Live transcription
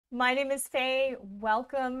My name is Fei.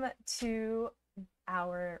 Welcome to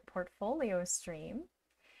our portfolio stream.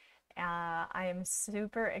 I am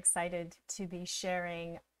super excited to be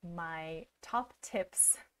sharing my top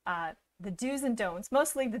tips, the do's and don'ts,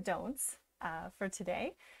 mostly the don'ts for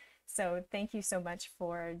today. So thank you so much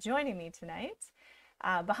for joining me tonight.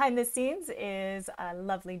 Behind the scenes is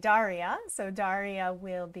lovely Daria. So Daria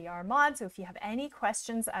will be our mod. So if you have any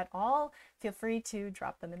questions at all, feel free to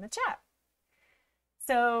drop them in the chat.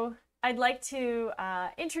 So I'd like to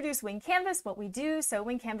introduce Wing Canvas, what we do. So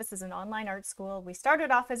Wing Canvas is an online art school. We started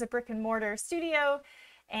off as a brick and mortar studio,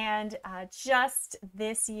 and just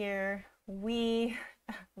this year we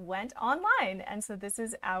went online. And so this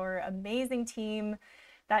is our amazing team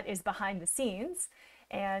that is behind the scenes.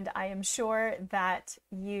 And I am sure that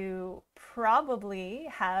you probably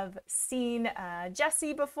have seen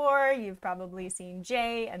Jessie before. You've probably seen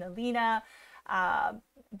Jay and Alina.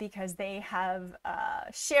 Because they have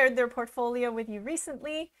shared their portfolio with you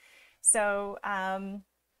recently. So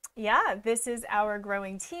yeah, this is our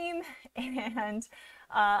growing team. And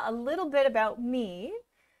a little bit about me.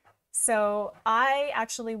 So I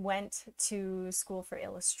actually went to school for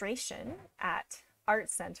illustration at Art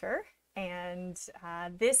Center. And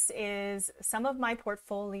this is some of my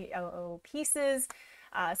portfolio pieces.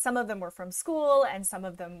 Some of them were from school and some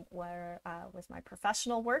of them were was my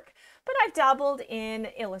professional work, but I've dabbled in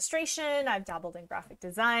illustration, I've dabbled in graphic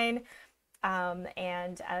design,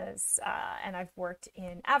 and I've worked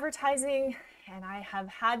in advertising, and I have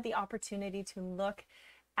had the opportunity to look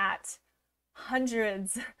at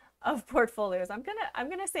hundreds of portfolios. I'm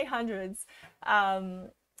gonna say hundreds.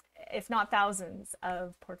 If not thousands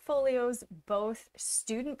of portfolios, both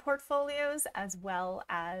student portfolios as well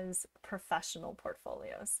as professional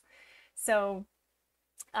portfolios. So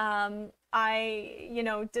I,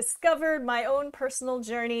 discovered my own personal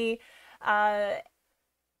journey, back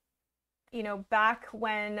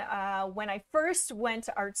when I first went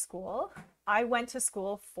to art school. I went to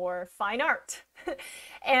school for fine art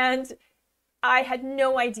and I had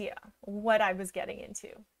no idea what I was getting into.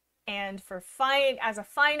 And as a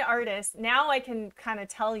fine artist, now I can kind of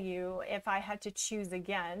tell you, if I had to choose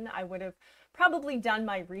again, I would have probably done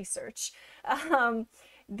my research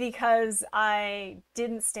because I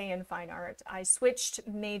didn't stay in fine art. I switched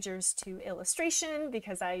majors to illustration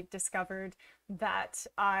because I discovered that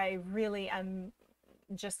I really am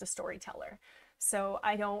just a storyteller. So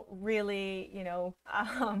I don't really,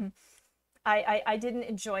 I didn't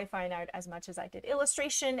enjoy fine art as much as I did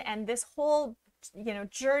illustration. And this whole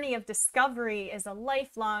journey of discovery is a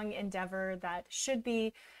lifelong endeavor that should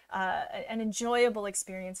be an enjoyable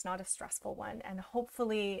experience, not a stressful one. And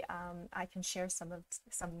hopefully I can share some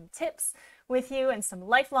tips with you and some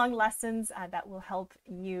lifelong lessons that will help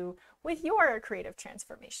you with your creative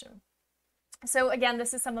transformation. So again,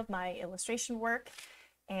 this is some of my illustration work,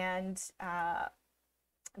 and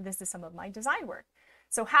this is some of my design work.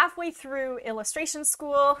 So halfway through illustration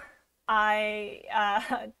school,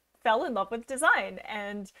 I fell in love with design,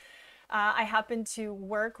 and I happened to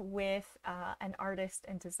work with an artist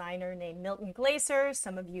and designer named Milton Glaser.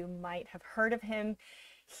 Some of you might have heard of him.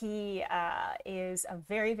 He is a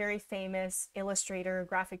very, very famous illustrator,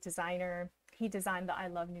 graphic designer. He designed the I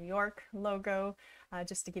Love New York logo,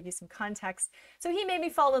 just to give you some context. So he made me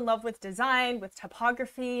fall in love with design, with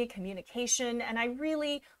typography, communication, and I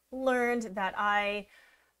really learned that I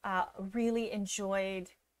really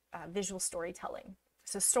enjoyed visual storytelling.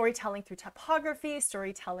 So storytelling through typography,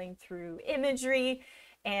 storytelling through imagery,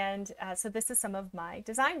 and so this is some of my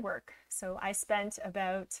design work. So I spent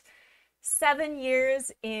about 7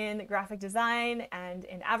 years in graphic design and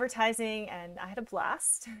in advertising, and I had a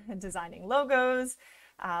blast designing logos,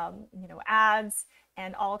 ads,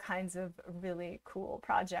 and all kinds of really cool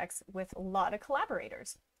projects with a lot of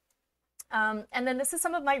collaborators. And then this is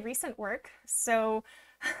some of my recent work. So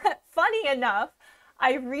funny enough,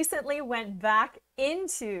 I recently went back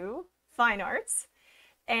into fine arts,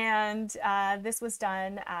 and this was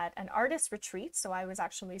done at an artist retreat. So I was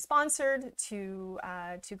actually sponsored to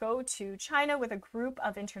go to China with a group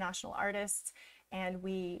of international artists, and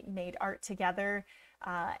we made art together,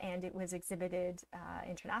 and it was exhibited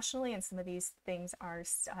internationally. And some of these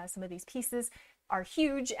pieces are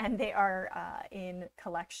huge, and they are in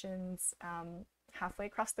collections halfway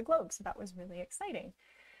across the globe. So that was really exciting.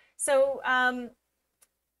 So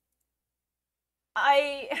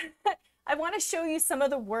I want to show you some of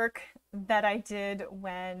the work that I did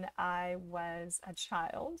when I was a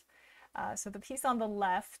child. So the piece on the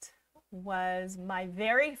left was my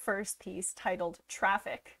very first piece, titled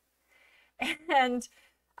Traffic. And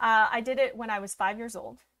I did it when I was 5 years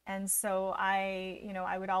old. And so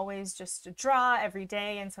I would always just draw every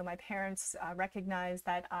day. And so my parents recognized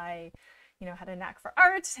that I, had a knack for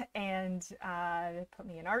art, and they put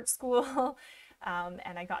me in art school.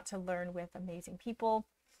 And I got to learn with amazing people.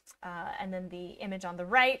 And then the image on the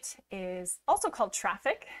right is also called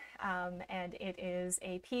Traffic. And it is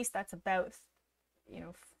a piece that's about,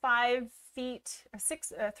 5 feet,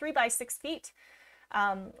 3 by 6 feet.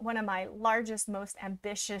 One of my largest, most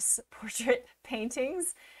ambitious portrait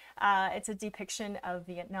paintings. It's a depiction of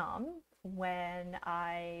Vietnam when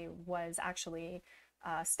I was actually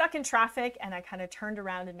stuck in traffic, and I kind of turned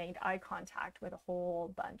around and made eye contact with a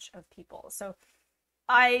whole bunch of people. So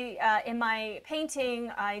in my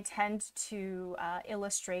painting, I tend to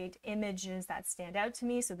illustrate images that stand out to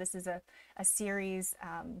me. So this is a series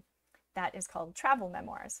that is called Travel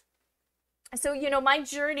Memoirs. So, my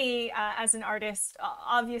journey as an artist,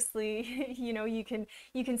 obviously, you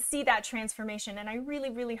can see that transformation. And I really,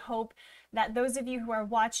 really hope that those of you who are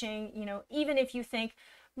watching, even if you think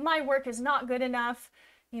my work is not good enough,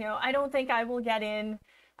 I don't think I will get in,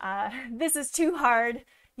 this is too hard,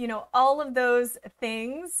 all of those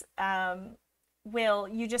things,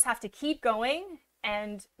 you just have to keep going,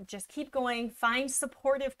 and just keep going, find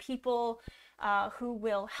supportive people who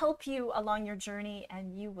will help you along your journey,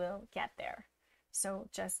 and you will get there. So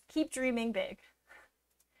just keep dreaming big.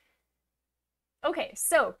 Okay,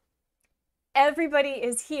 so everybody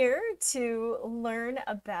is here to learn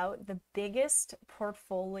about the biggest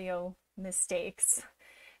portfolio mistakes.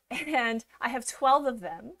 And I have 12 of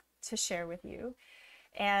them to share with you.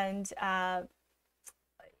 And,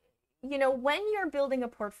 when you're building a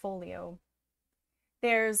portfolio,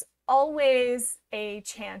 there's always a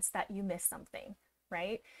chance that you miss something,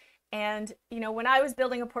 right? And, when I was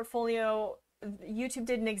building a portfolio, YouTube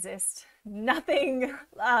didn't exist. Nothing,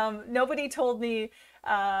 nobody told me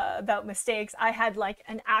about mistakes. I had like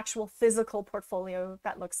an actual physical portfolio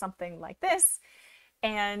that looked something like this.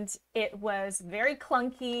 And it was very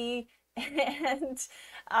clunky. And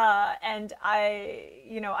I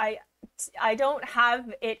don't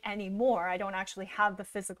have it anymore. I don't actually have the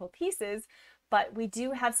physical pieces, but we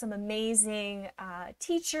do have some amazing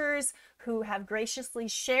teachers who have graciously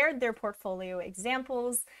shared their portfolio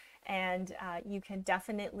examples, and you can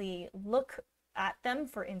definitely look at them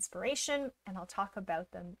for inspiration, and I'll talk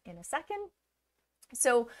about them in a second.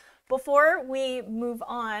 So before we move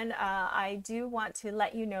on, I do want to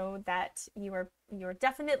let you know that you're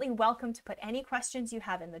definitely welcome to put any questions you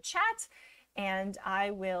have in the chat, and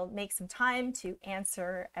I will make some time to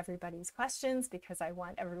answer everybody's questions, because I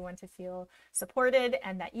want everyone to feel supported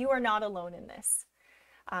and that you are not alone in this.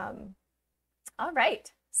 All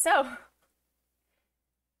right, so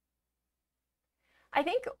I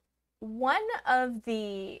think one of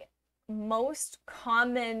the most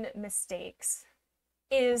common mistakes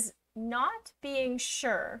is not being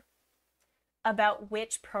sure about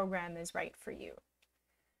which program is right for you.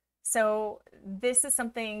 So this is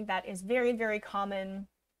something that is very, very common,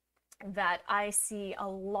 that I see a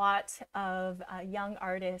lot of young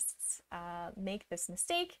artists make this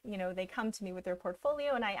mistake. They come to me with their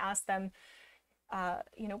portfolio, and I ask them,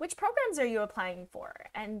 which programs are you applying for?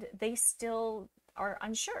 And they still are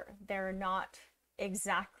unsure. They're not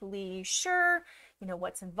exactly sure,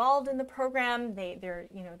 what's involved in the program. They're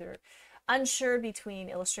unsure between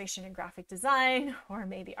illustration and graphic design, or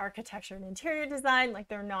maybe architecture and interior design. Like,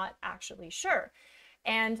 they're not actually sure.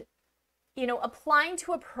 And, applying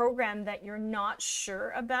to a program that you're not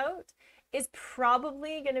sure about is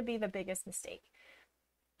probably going to be the biggest mistake.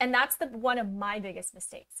 And that's one of my biggest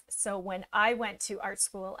mistakes. So when I went to art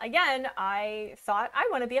school, again, I thought I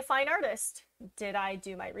want to be a fine artist. Did I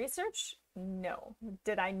do my research? No.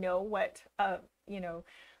 Did I know what,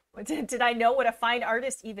 did I know what a fine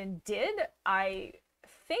artist even did? I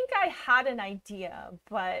think I had an idea,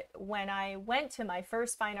 but when I went to my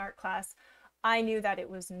first fine art class, I knew that it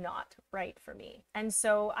was not right for me. And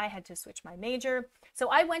so I had to switch my major. So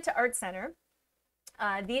I went to Art Center.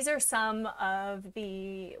 These are some of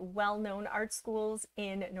the well-known art schools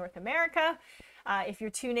in North America. If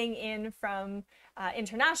you're tuning in from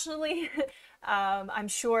internationally, I'm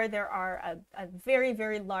sure there are a very,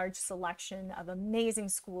 very large selection of amazing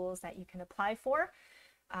schools that you can apply for.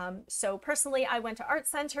 So personally, I went to Art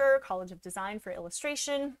Center, College of Design for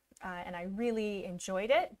Illustration, and I really enjoyed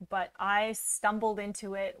it, but I stumbled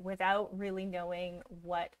into it without really knowing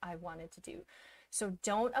what I wanted to do. So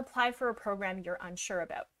don't apply for a program you're unsure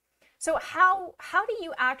about. So how do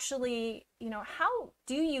you actually, how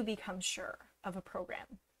do you become sure of a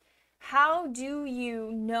program? How do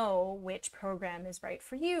you know which program is right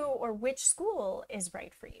for you, or which school is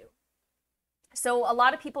right for you? So a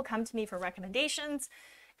lot of people come to me for recommendations,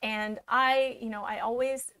 And I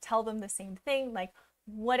always tell them the same thing, like,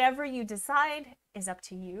 whatever you decide is up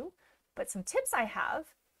to you. But some tips I have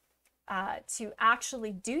to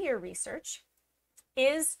actually do your research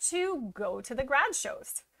is to go to the grad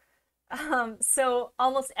shows. So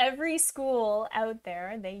almost every school out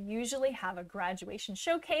there, they usually have a graduation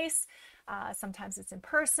showcase. Sometimes it's in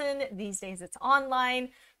person. These days it's online,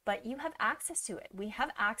 but you have access to it. We have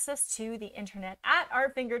access to the internet at our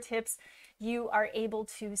fingertips. You are able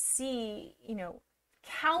to see,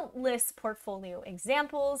 countless portfolio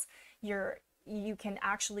examples. You can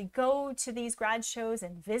actually go to these grad shows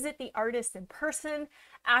and visit the artists in person,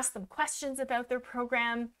 ask them questions about their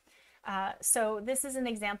program. So this is an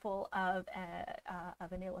example of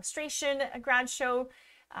an illustration, a grad show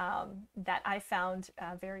that I found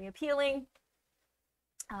very appealing.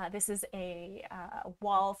 This is a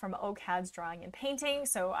wall from OCAD's Drawing and Painting.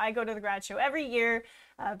 So I go to the grad show every year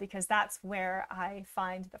because that's where I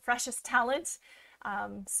find the freshest talent.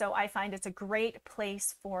 So I find it's a great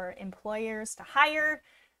place for employers to hire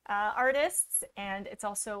artists, and it's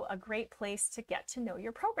also a great place to get to know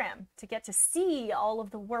your program, to get to see all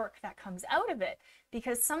of the work that comes out of it,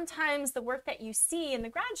 because sometimes the work that you see in the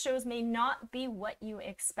grad shows may not be what you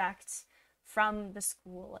expect from the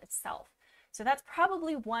school itself. So that's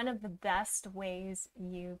probably one of the best ways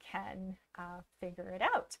you can figure it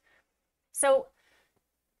out. So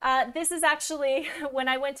this is actually when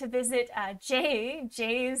I went to visit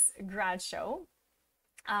Jay's grad show.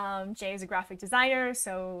 Jay is a graphic designer,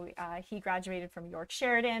 so he graduated from York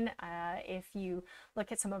Sheridan. If you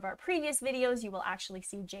look at some of our previous videos, you will actually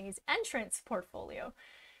see Jay's entrance portfolio.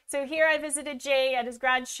 So here I visited Jay at his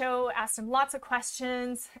grad show, asked him lots of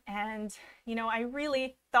questions, and I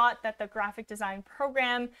really thought that the graphic design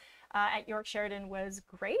program at York Sheridan was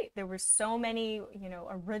great. There were so many,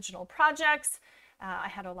 original projects. I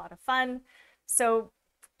had a lot of fun. So,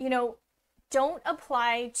 don't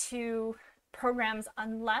apply to programs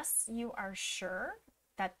unless you are sure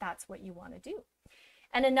that that's what you want to do.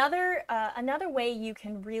 And another way you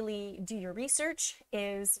can really do your research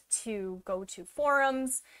is to go to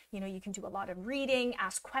forums. You can do a lot of reading,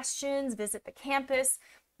 ask questions, visit the campus.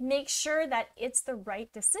 Make sure that it's the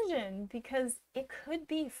right decision, because it could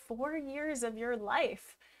be 4 years of your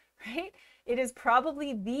life, right? It is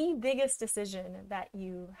probably the biggest decision that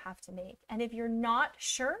you have to make. And if you're not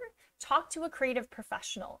sure, talk to a creative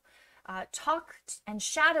professional. Talk and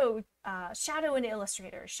shadow an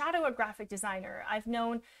illustrator, shadow a graphic designer. I've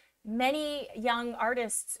known many young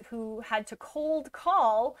artists who had to cold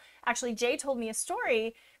call. Actually, Jay told me a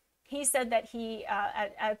story. He said that he,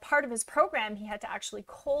 at part of his program, he had to actually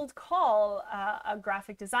cold call a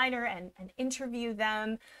graphic designer and interview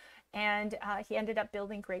them. And he ended up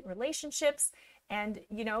building great relationships. And,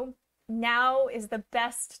 now is the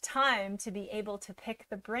best time to be able to pick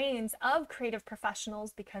the brains of creative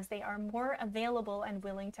professionals, because they are more available and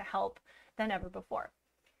willing to help than ever before.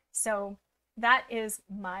 So that is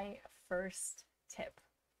my first tip.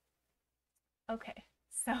 Okay,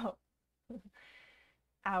 so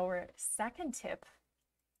our second tip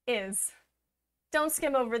is don't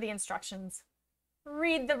skim over the instructions.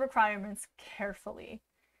 Read the requirements carefully.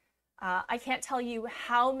 I can't tell you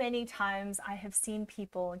how many times I have seen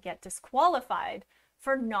people get disqualified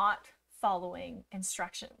for not following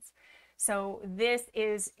instructions. So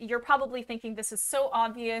you're probably thinking this is so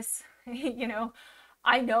obvious,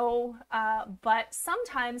 I know, but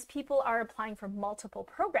sometimes people are applying for multiple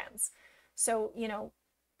programs. So,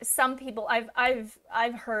 some people,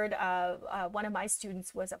 I've heard one of my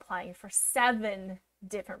students was applying for 7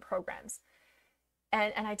 different programs.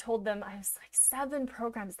 And I told them, I was like, 7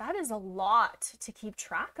 programs, that is a lot to keep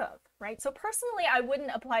track of, right? So personally, I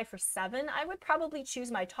wouldn't apply for 7. I would probably choose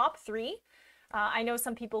my top 3. I know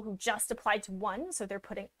some people who just applied to 1, so they're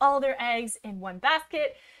putting all their eggs in one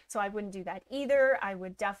basket. So I wouldn't do that either. I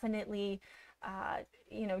would definitely,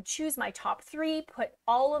 choose my top 3, put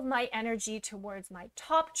all of my energy towards my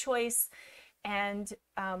top choice, and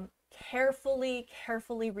carefully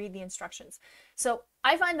read the instructions. So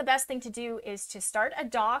I find the best thing to do is to start a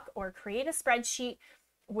doc or create a spreadsheet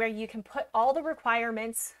where you can put all the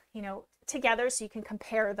requirements, together so you can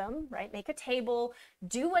compare them, right? Make a table,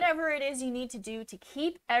 do whatever it is you need to do to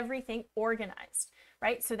keep everything organized,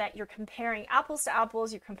 right? So that you're comparing apples to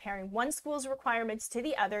apples, you're comparing one school's requirements to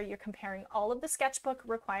the other, you're comparing all of the sketchbook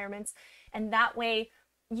requirements, and that way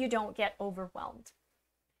you don't get overwhelmed.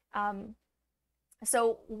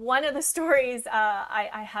 So one of the stories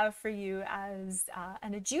I have for you as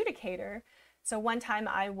an adjudicator. So one time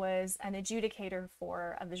I was an adjudicator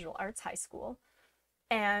for a visual arts high school,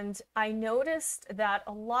 and I noticed that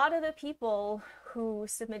a lot of the people who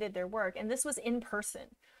submitted their work, and this was in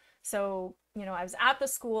person, So, you know, I was at the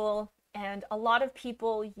school and a lot of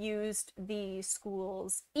people used the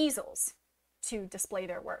school's easels to display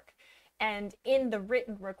their work. And in the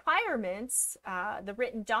written requirements, the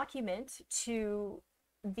written document to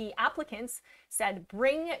the applicants said,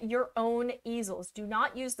 bring your own easels. Do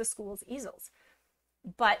not use the school's easels.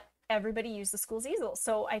 But everybody used the school's easels.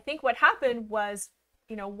 So I think what happened was,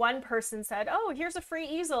 you know, one person said, oh, here's a free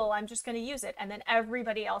easel, I'm just going to use it. And then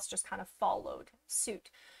everybody else just kind of followed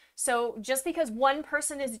suit. So just because one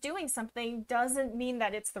person is doing something doesn't mean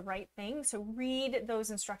that it's the right thing. So read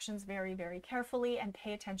those instructions very, very carefully and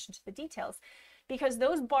pay attention to the details, because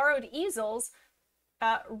those borrowed easels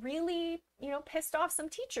really, you know, pissed off some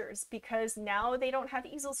teachers because now they don't have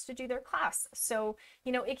easels to do their class. So,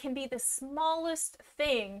 you know, it can be the smallest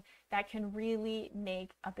thing that can really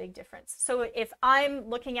make a big difference. So if I'm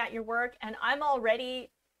looking at your work and I'm already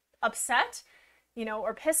upset, you know,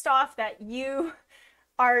 or pissed off that you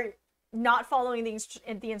are not following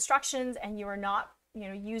the instructions and you are not, you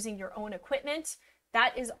know, using your own equipment,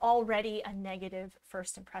 that is already a negative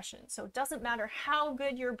first impression. So it doesn't matter how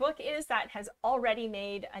good your book is, that has already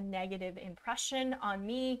made a negative impression on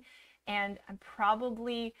me. And I'm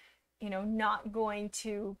probably, you know, not going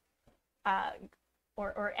to,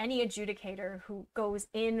 or any adjudicator who goes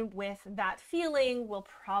in with that feeling will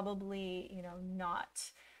probably, you know,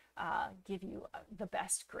 not give you the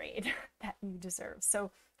best grade that you deserve.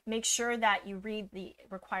 So make sure that you read the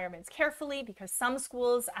requirements carefully, because some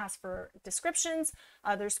schools ask for descriptions,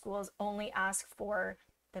 other schools only ask for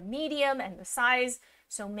the medium and the size.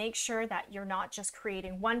 So make sure that you're not just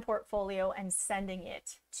creating one portfolio and sending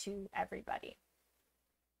it to everybody.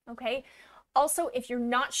 Okay. Also, if you're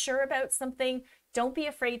not sure about something, don't be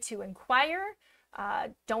afraid to inquire.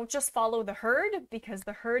 Don't just follow the herd, because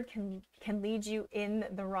the herd can lead you in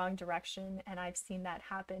the wrong direction. And I've seen that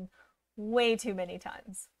happen way too many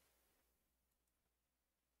times.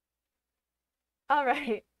 All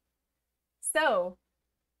right. So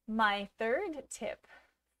my third tip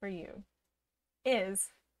for you is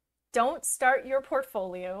don't start your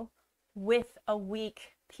portfolio with a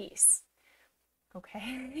weak piece.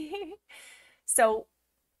 Okay. So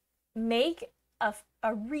make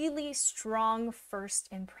a really strong first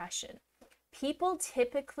impression. People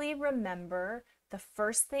typically remember the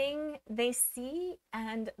first thing they see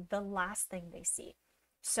and the last thing they see.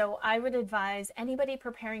 So I would advise anybody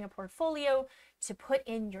preparing a portfolio to put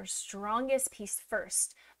in your strongest piece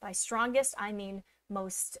first. By strongest, I mean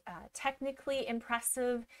most technically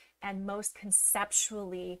impressive and most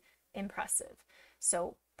conceptually impressive.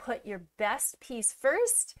 So put your best piece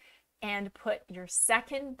first and put your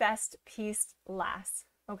second best piece last,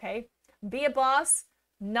 okay? Be a boss,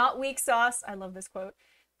 not weak sauce. I love this quote.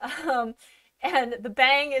 And the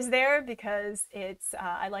bang is there because it's,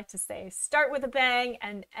 I like to say, start with a bang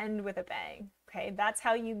and end with a bang, okay? That's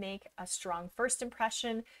how you make a strong first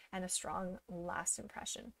impression and a strong last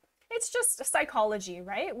impression. It's just psychology,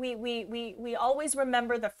 right? We always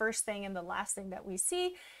remember the first thing and the last thing that we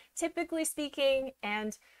see, typically speaking,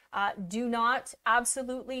 and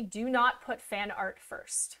absolutely do not put fan art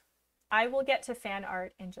first. I will get to fan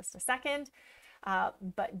art in just a second,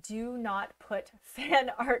 but do not put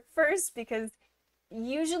fan art first, because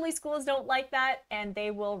usually schools don't like that and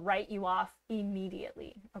they will write you off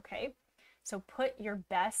immediately, okay? So put your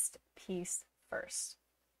best piece first.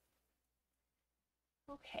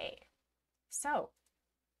 Okay, so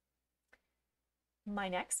my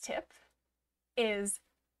next tip is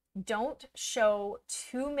don't show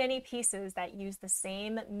too many pieces that use the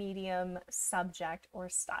same medium, subject, or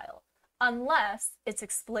style, unless it's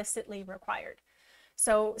explicitly required.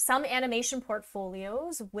 So some animation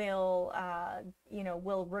portfolios will,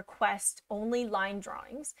 will request only line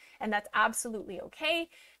drawings, and that's absolutely okay,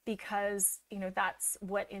 because, you know, that's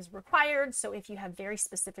what is required. So if you have very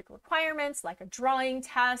specific requirements, like a drawing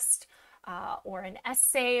test, or an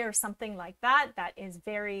essay or something like that, that is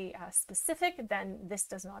very specific, then this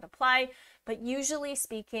does not apply. But usually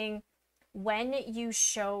speaking, when you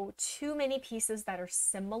show too many pieces that are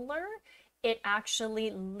similar, it actually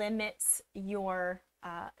limits your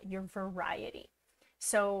variety.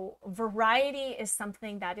 So variety is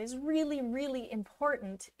something that is really, really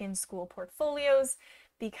important in school portfolios,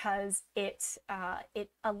 because it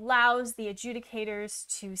allows the adjudicators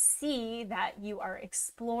to see that you are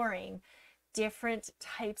exploring different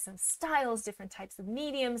types of styles, different types of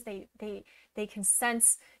mediums. They can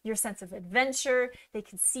sense your sense of adventure. They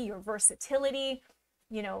can see your versatility,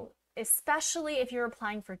 you know, especially if you're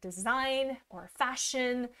applying for design or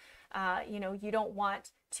fashion. You know, you don't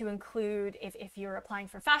want to include, if you're applying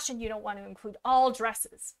for fashion, you don't want to include all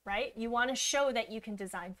dresses, right? You want to show that you can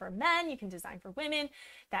design for men, you can design for women,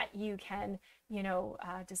 that you can,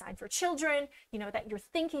 design for children, that you're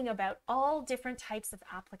thinking about all different types of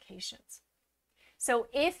applications. So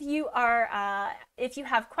if you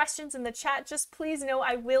have questions in the chat, just please know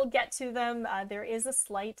I will get to them. There is a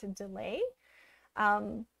slight delay.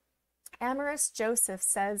 Amorous Joseph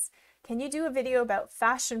says, can you do a video about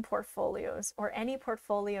fashion portfolios or any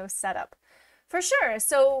portfolio setup? For sure.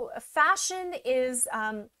 So fashion is,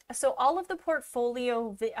 so all of the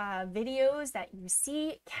portfolio videos that you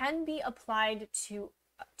see can be applied to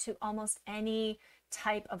almost any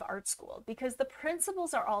type of art school because the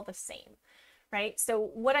principles are all the same, right? So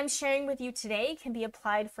what I'm sharing with you today can be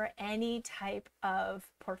applied for any type of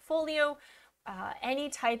portfolio, any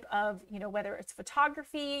type of, whether it's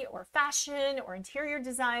photography or fashion or interior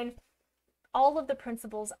design. All of the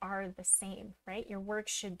principles are the same, right? Your work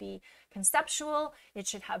should be conceptual, it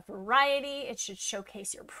should have variety, it should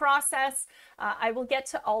showcase your process. I will get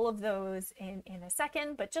to all of those in a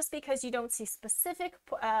second, but just because you don't see specific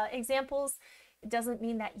examples, it doesn't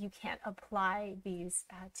mean that you can't apply these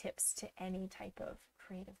tips to any type of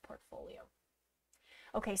creative portfolio.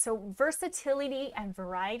 Okay, so versatility and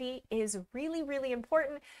variety is really, really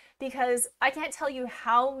important because I can't tell you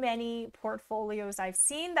how many portfolios I've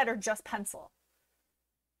seen that are just pencil.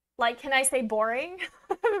 Like, can I say boring,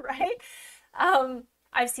 right?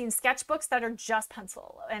 I've seen sketchbooks that are just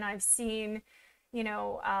pencil, and I've seen,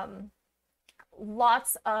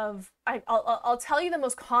 lots of, I'll tell you the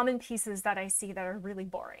most common pieces that I see that are really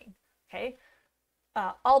boring, okay?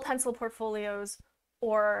 All pencil portfolios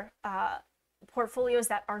or portfolios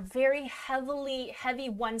that are very heavy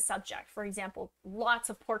one subject. For example, lots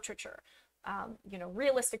of portraiture,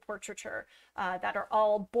 realistic portraiture that are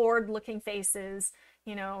all bored looking faces,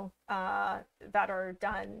 that are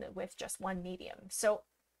done with just one medium. So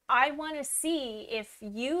I want to see, if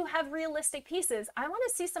you have realistic pieces, I want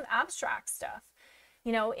to see some abstract stuff.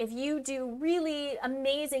 If you do really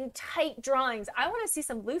amazing tight drawings, I want to see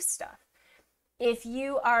some loose stuff. If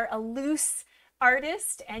you are a loose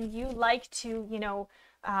artist and you like to,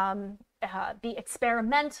 be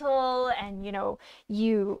experimental and,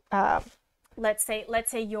 let's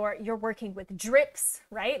say you're working with drips,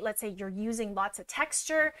 right? Let's say you're using lots of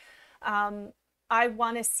texture. I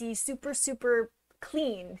want to see super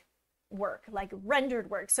clean work, like rendered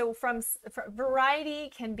work. So from variety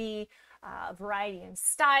can be variety in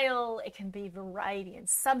style, it can be variety in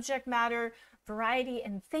subject matter, variety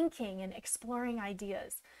in thinking and exploring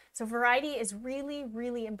ideas. So variety is really,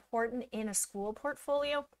 really important in a school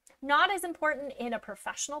portfolio. Not as important in a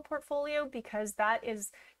professional portfolio because that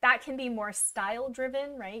can be more style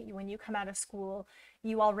driven, right? When you come out of school,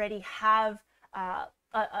 you already have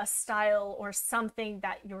a style or something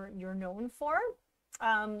that you're known for,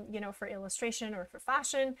 for illustration or for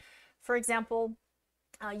fashion, for example.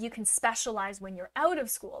 You can specialize when you're out of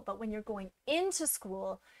school, but when you're going into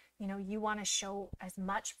school, you want to show as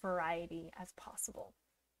much variety as possible.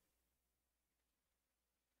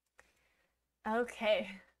 Okay,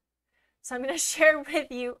 so I'm going to share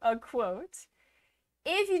with you a quote.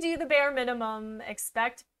 If you do the bare minimum,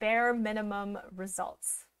 expect bare minimum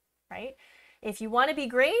results, right? If you want to be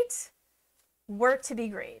great, work to be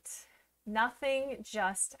great. Nothing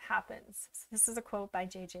just happens. So this is a quote by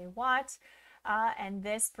J.J. Watt. And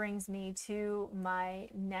this brings me to my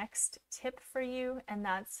next tip for you, and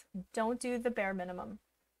that's don't do the bare minimum.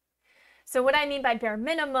 So what I mean by bare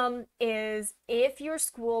minimum is if your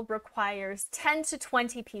school requires 10 to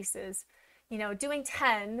 20 pieces, doing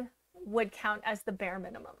 10 would count as the bare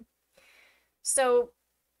minimum. So,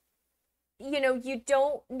 you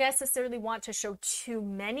don't necessarily want to show too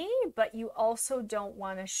many, but you also don't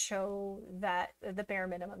want to show that the bare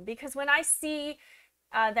minimum, because when I see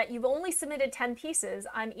that you've only submitted 10 pieces,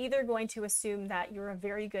 I'm either going to assume that you're a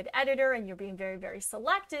very good editor and you're being very, very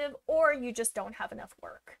selective, or you just don't have enough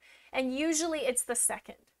work. And usually it's the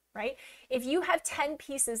second, right? If you have 10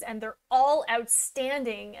 pieces and they're all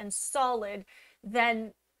outstanding and solid,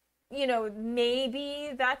 then,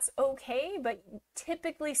 maybe that's okay, but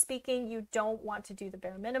typically speaking, you don't want to do the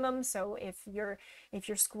bare minimum. So if your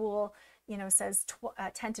school says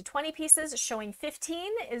 10 to 20 pieces, showing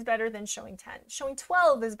 15 is better than showing 10. Showing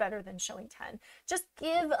 12 is better than showing 10. Just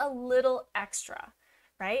give a little extra,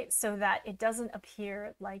 right? So that it doesn't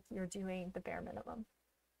appear like you're doing the bare minimum.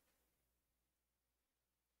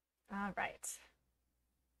 All right.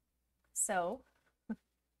 So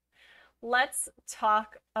let's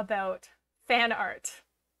talk about fan art.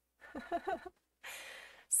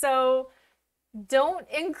 So Don't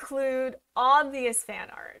include obvious fan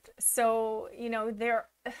art. So, you know,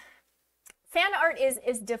 fan art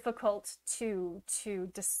is difficult to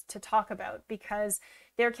talk about because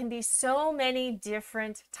there can be so many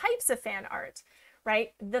different types of fan art,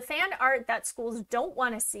 right? The fan art that schools don't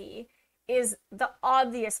want to see is the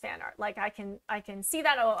obvious fan art. Like I can see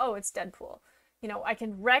that, oh, it's Deadpool. You know, I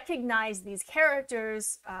can recognize these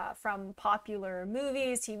characters from popular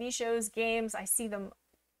movies, TV shows, games. I see them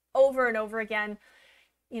over and over again.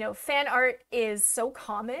 You know, fan art is so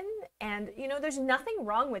common, and you know, there's nothing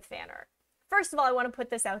wrong with fan art. First of all, I want to put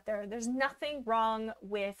this out there. There's nothing wrong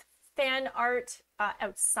with fan art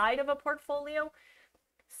outside of a portfolio.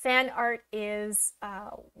 Fan art is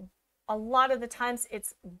a lot of the times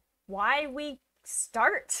it's why we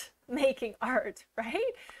start making art,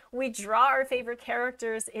 right? We draw our favorite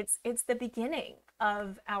characters. It's the beginning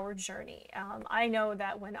of our journey. I know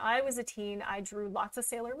that when I was a teen, I drew lots of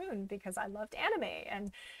Sailor Moon because I loved anime,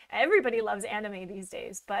 and everybody loves anime these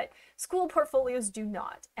days, but school portfolios do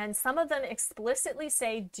not. And some of them explicitly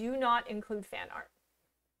say do not include fan art.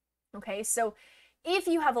 Okay, so if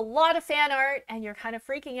you have a lot of fan art and you're kind of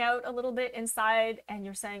freaking out a little bit inside and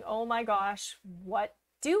you're saying, oh my gosh, what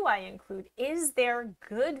do I include? Is there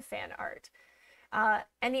good fan art?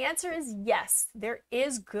 And the answer is yes, there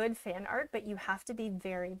is good fan art, but you have to be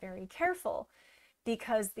very, very careful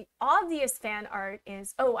because the obvious fan art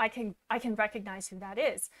is, oh, I can recognize who that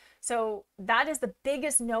is. So that is the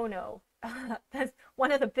biggest no-no. That's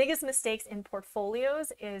one of the biggest mistakes in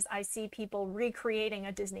portfolios is I see people recreating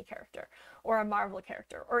a Disney character or a Marvel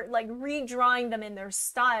character or like redrawing them in their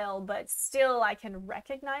style, but still I can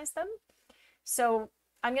recognize them. So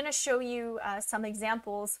I'm going to show you some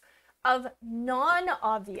examples of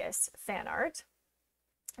non-obvious fan art.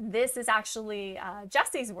 This is actually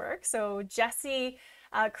Jesse's work. So Jesse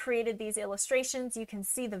created these illustrations. You can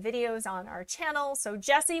see the videos on our channel. So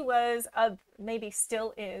Jesse was, maybe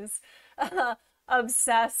still is,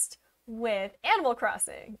 obsessed with Animal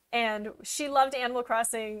Crossing. And she loved Animal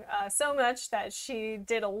Crossing so much that she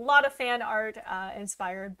did a lot of fan art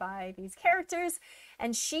inspired by these characters.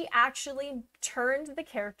 And she actually turned the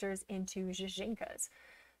characters into Zhizhinkas.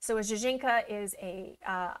 So a Zhizhinka is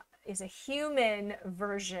a human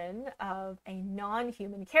version of a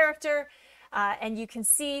non-human character. And you can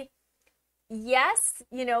see, yes,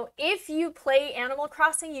 you know, if you play Animal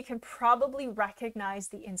Crossing, you can probably recognize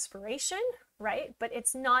the inspiration, right? But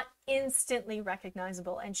it's not instantly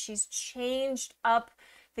recognizable. And she's changed up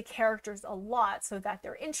the characters a lot so that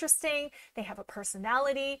they're interesting, they have a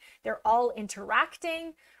personality, they're all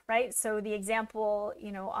interacting, right? So the example,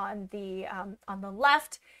 you know, on the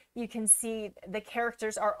left, you can see the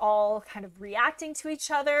characters are all kind of reacting to each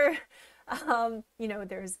other. You know,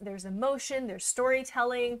 there's emotion, there's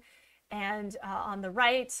storytelling, and on the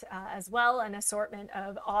right as well, an assortment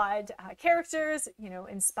of odd characters, you know,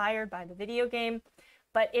 inspired by the video game.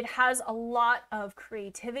 But it has a lot of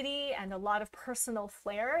creativity and a lot of personal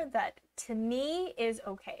flair that to me is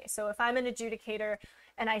okay. So if I'm an adjudicator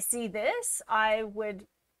and I see this, I would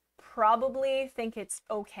probably think it's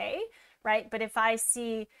okay, right? But if I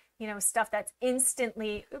see, you know, stuff that's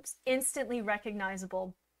instantly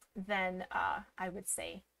recognizable, then I would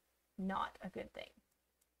say not a good thing.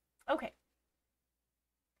 Okay.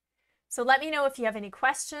 So let me know if you have any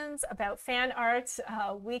questions about fan art.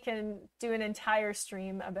 We can do an entire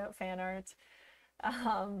stream about fan art.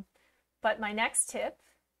 But my next tip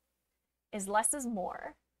is less is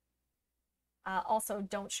more. Also,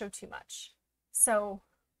 don't show too much. So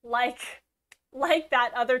like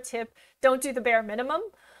that other tip, don't do the bare minimum.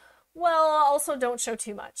 Well, also don't show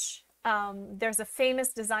too much. There's a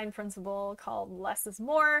famous design principle called less is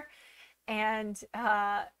more. And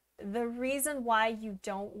the reason why you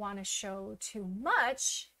don't want to show too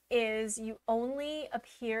much is you only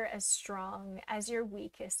appear as strong as your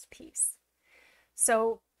weakest piece.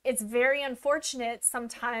 So it's very unfortunate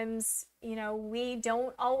sometimes, you know, we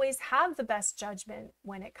don't always have the best judgment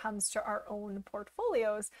when it comes to our own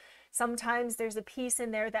portfolios. Sometimes there's a piece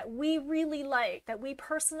in there that we really like, that we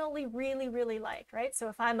personally really, really like, right? So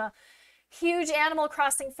if I'm a huge Animal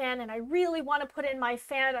Crossing fan and I really want to put in my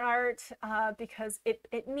fan art because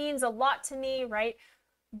it means a lot to me, right?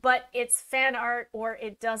 But it's fan art or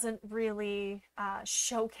it doesn't really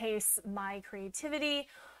showcase my creativity,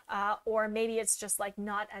 or maybe it's just like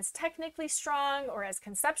not as technically strong or as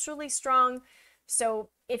conceptually strong. So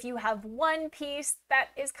if you have one piece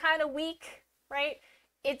that is kind of weak, right?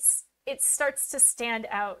 It starts to stand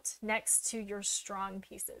out next to your strong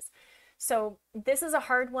pieces. So this is a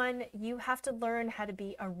hard one. You have to learn how to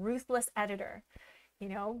be a ruthless editor. You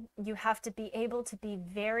know, you have to be able to be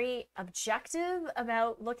very objective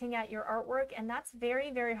about looking at your artwork, and that's very,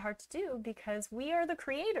 very hard to do because we are the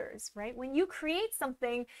creators, right? When you create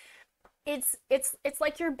something, it's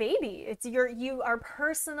like your baby. You are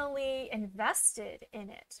personally invested in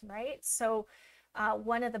it, right? So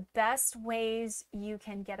one of the best ways you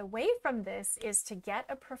can get away from this is to get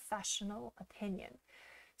a professional opinion.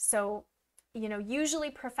 So, you know,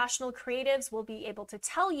 usually professional creatives will be able to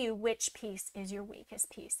tell you which piece is your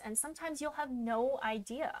weakest piece. And sometimes you'll have no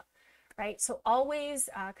idea, right? So always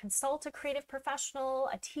consult a creative professional,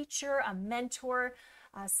 a teacher, a mentor,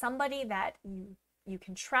 somebody that you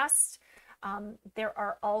can trust. There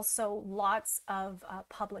are also lots of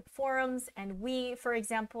public forums, and for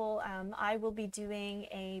example, I will be doing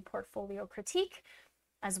a portfolio critique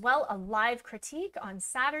as well, a live critique on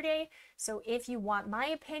Saturday. So if you want my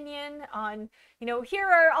opinion on, you know, here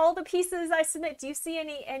are all the pieces I submit, do you see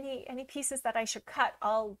any pieces that I should cut?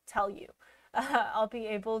 I'll tell you. I'll be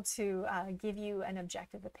able to give you an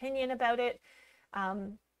objective opinion about it.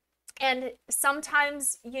 And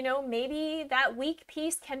sometimes, you know, maybe that weak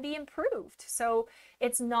piece can be improved. So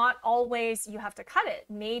it's not always you have to cut it.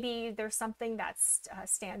 Maybe there's something that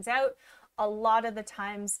stands out. A lot of the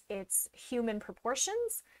times it's human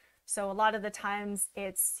proportions. So a lot of the times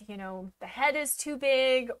it's, you know, the head is too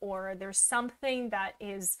big, or there's something that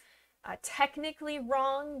is technically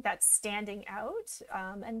wrong that's standing out.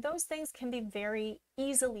 And those things can be very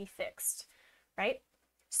easily fixed, right?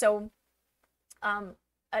 So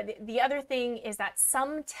the other thing is that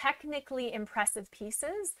some technically impressive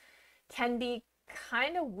pieces can be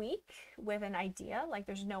kind of weak with an idea. Like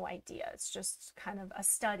there's no idea. It's just kind of a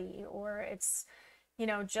study, or it's, you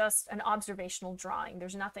know, just an observational drawing.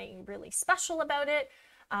 There's nothing really special about it.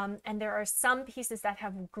 And there are some pieces that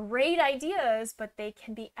have great ideas, but they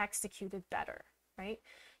can be executed better, right?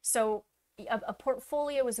 So a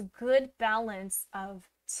portfolio is a good balance of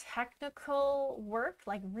technical work,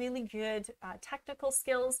 like really good technical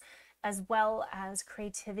skills, as well as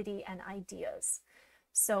creativity and ideas.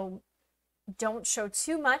 So don't show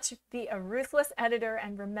too much, be a ruthless editor,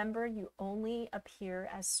 and remember, you only appear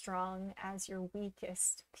as strong as your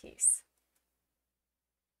weakest piece.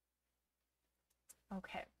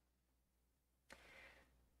 Okay.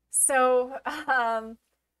 So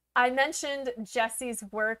I mentioned Jessie's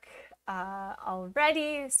work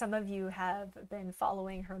already. Some of you have been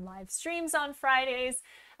following her live streams on Fridays.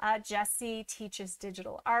 Jessie teaches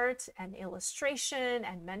digital art and illustration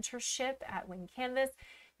and mentorship at Wing Canvas.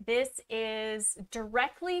 This is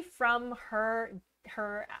directly from her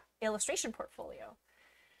illustration portfolio.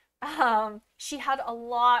 She had a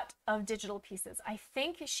lot of digital pieces. I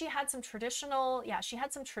think she had some traditional, she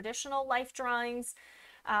had some traditional life drawings,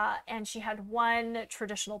 and she had one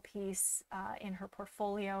traditional piece in her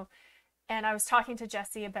portfolio. And I was talking to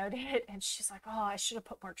Jessie about it, and she's like, oh, I should have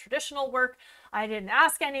put more traditional work. I didn't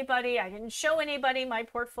ask anybody. I didn't show anybody my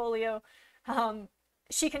portfolio.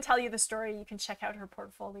 She can tell you the story. You can check out her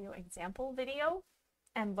portfolio example video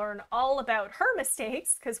and learn all about her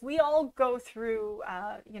mistakes, because we all go through,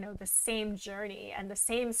 you know, the same journey and the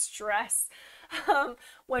same stress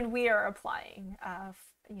when we are applying.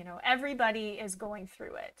 You know, everybody is going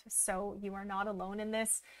through it. So you are not alone in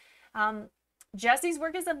this. Jessie's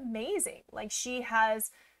work is amazing. Like she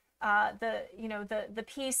has the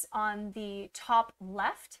piece on the top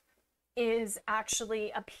left is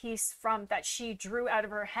actually a piece from that she drew out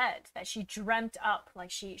of her head, that she dreamt up.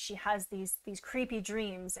 Like she has these creepy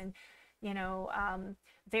dreams, and you know,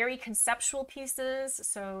 very conceptual pieces.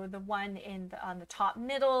 So the one on the top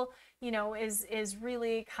middle, you know, is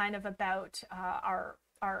really kind of about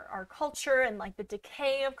our culture and like the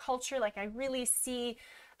decay of culture. Like I really see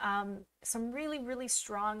some really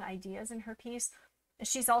strong ideas in her piece.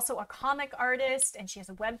 She's also a comic artist, and she has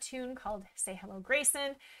a webtoon called Say Hello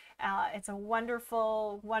Grayson. It's a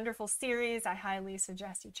wonderful series. I highly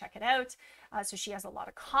suggest you check it out. So she has a lot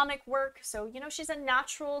of comic work. So, you know, she's a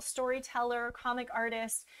natural storyteller, comic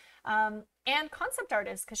artist, and concept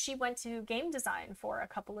artist, because she went to game design for a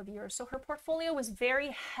couple of years. So her portfolio was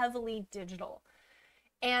very heavily digital.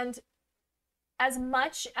 And as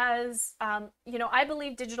much as, you know, I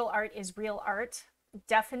believe digital art is real art.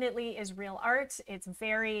 Definitely is real art. It's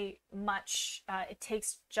very much, it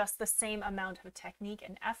takes just the same amount of technique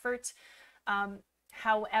and effort.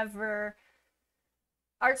 However,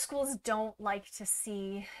 art schools don't like to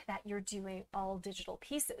see that you're doing all digital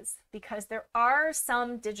pieces, because there are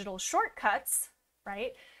some digital shortcuts,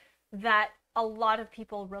 right, that a lot of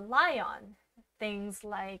people rely on. Things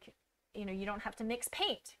like, you know, you don't have to mix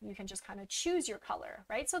paint. You can just kind of choose your color,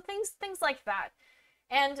 right? So things like that.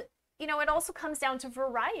 And you know, it also comes down to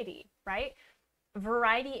variety, right?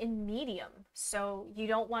 variety in medium. So you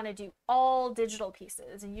don't want to do all digital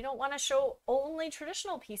pieces, and you don't want to show only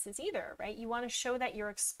traditional pieces either, right? You want to show that you're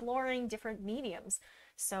exploring different mediums.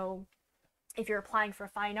 So if you're applying for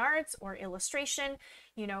fine arts or illustration,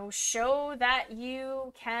 you know, show that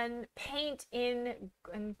you can paint in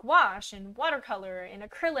gouache, in watercolor, in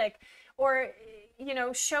acrylic, or, you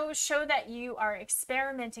know, show that you are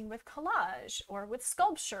experimenting with collage or with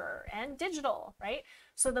sculpture and digital, right?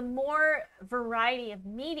 So the more variety of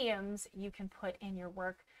mediums you can put in your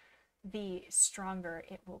work, the stronger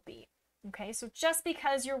it will be. Okay, so just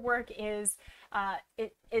because your work is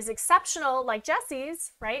exceptional, like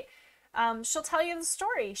Jessie's, right? She'll tell you the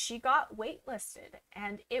story. She got waitlisted,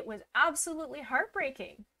 and it was absolutely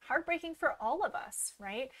heartbreaking for all of us,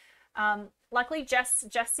 right? Luckily,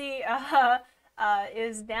 Jessie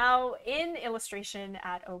is now in illustration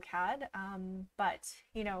at OCAD, but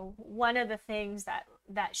you know, one of the things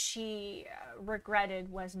that she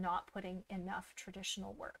regretted was not putting enough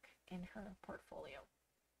traditional work in her portfolio.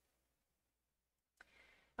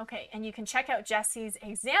 Okay, and you can check out Jessie's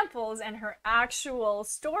examples and her actual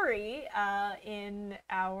story in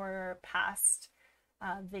our past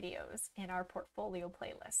videos in our portfolio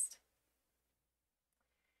playlist.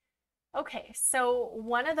 Okay, so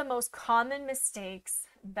one of the most common mistakes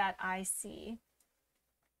that I see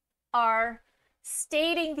are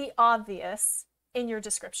stating the obvious in your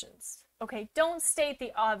descriptions. Okay, don't state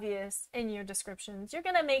the obvious in your descriptions. You're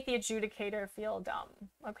gonna make the adjudicator feel dumb,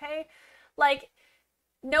 okay? Like,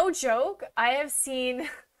 no joke, I have seen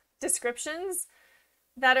descriptions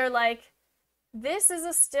that are like, this is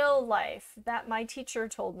a still life that my teacher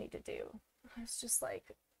told me to do. I was just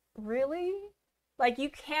like, really? Like, you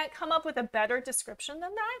can't come up with a better description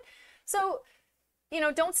than that? So, you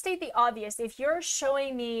know, don't state the obvious. If you're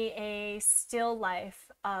showing me a still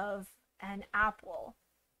life of an apple,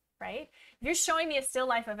 right? If you're showing me a still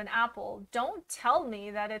life of an apple, don't tell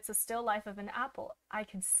me that it's a still life of an apple. I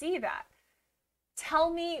can see that.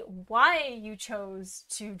 Tell me why you chose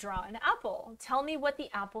to draw an apple. Tell me what the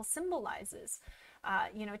apple symbolizes.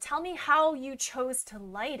 You know, tell me how you chose to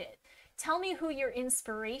light it. Tell me who your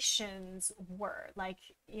inspirations were. Like,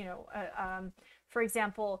 you know, for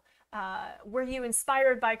example, were you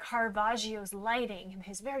inspired by Caravaggio's lighting,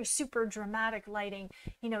 his very super dramatic lighting?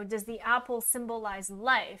 You know, does the apple symbolize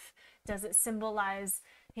life? Does it symbolize,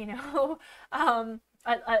 you know,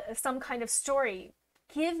 some kind of story?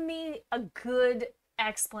 Give me a good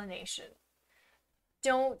explanation.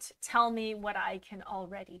 Don't tell me what I can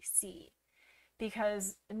already see,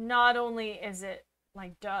 because not only is it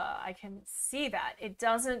like, duh, I can see that, it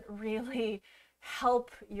doesn't really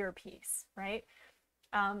help your piece, right?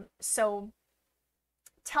 So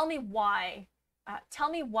tell me why. Tell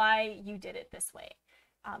me why you did it this way.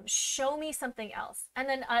 Show me something else. And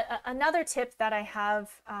then another tip that I have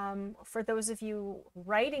for those of you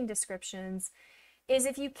writing descriptions is,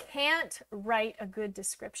 if you can't write a good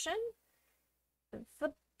description,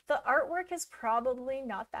 the artwork is probably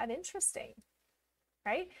not that interesting,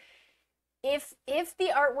 right? If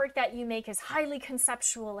the artwork that you make is highly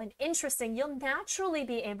conceptual and interesting, you'll naturally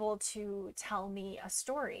be able to tell me a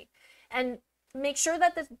story. And make sure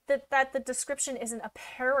that the description isn't a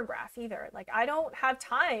paragraph either. Like, I don't have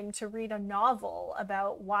time to read a novel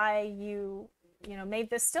about why you know, made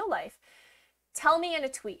this still life. Tell me in a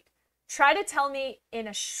tweet. Try to tell me in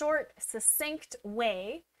a short, succinct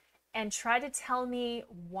way, and try to tell me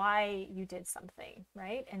why you did something,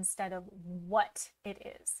 right? Instead of what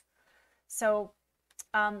it is. So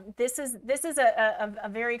this is a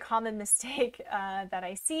very common mistake that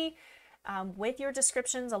I see with your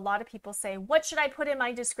descriptions. A lot of people say, what should I put in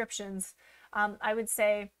my descriptions? I would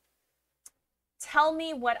say, tell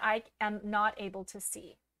me what I am not able to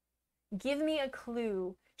see. Give me a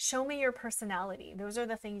clue. Show me your personality. Those are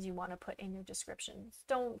the things you want to put in your descriptions.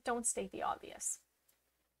 Don't state the obvious.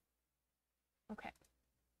 Okay.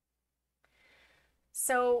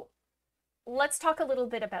 So let's talk a little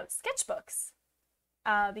bit about sketchbooks,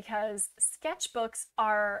 because sketchbooks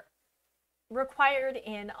are required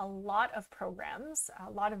in a lot of programs, a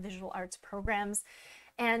lot of visual arts programs.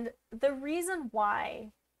 And the reason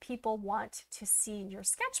why people want to see your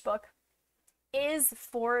sketchbook is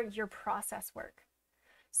for your process work.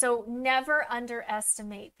 So never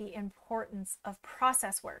underestimate the importance of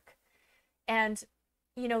process work. And,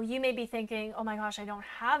 you know, you may be thinking, oh my gosh, I don't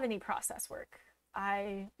have any process work.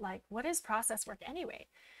 What is process work anyway?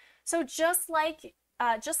 So just like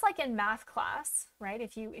in math class, right?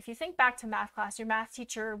 If you think back to math class, your math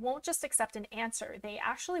teacher won't just accept an answer. They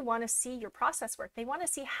actually want to see your process work. They want to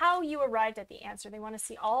see how you arrived at the answer. They want to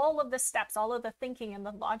see all of the steps, all of the thinking and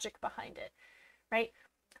the logic behind it, right?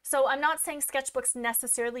 So I'm not saying sketchbooks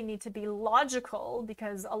necessarily need to be logical,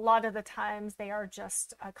 because a lot of the times they are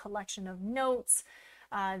just a collection of notes.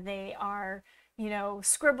 They are,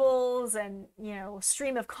 scribbles and,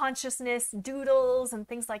 stream of consciousness, doodles and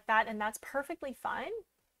things like that. And that's perfectly fine.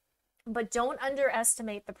 But don't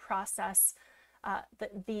underestimate the process,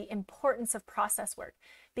 the importance of process work.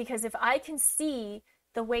 Because if I can see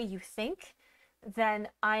the way you think, then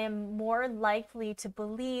I am more likely to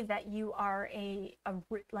believe that you are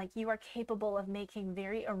you are capable of making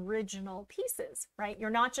very original pieces, right? You're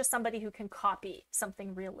not just somebody who can copy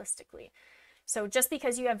something realistically. So just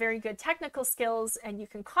because you have very good technical skills and you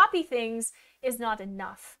can copy things is not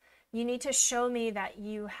enough. You need to show me that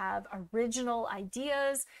you have original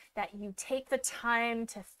ideas, that you take the time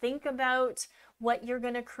to think about what you're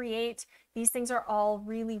going to create. These things are all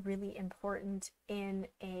really, really important in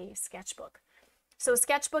a sketchbook. So a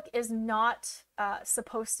sketchbook is not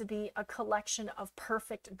supposed to be a collection of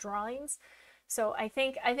perfect drawings. So I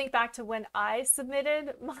think back to when I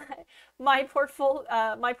submitted my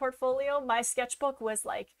portfolio, my sketchbook was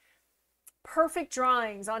like perfect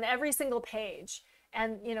drawings on every single page,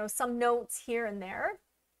 and some notes here and there.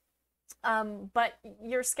 But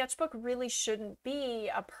your sketchbook really shouldn't be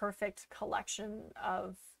a perfect collection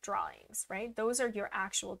of drawings, right? Those are your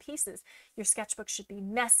actual pieces. Your sketchbook should be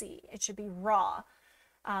messy. It should be raw.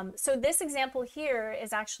 So this example here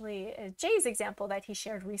is actually Jay's example that he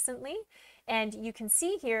shared recently. And you can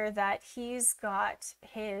see here that he's got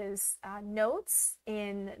his notes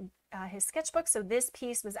in his sketchbook. So this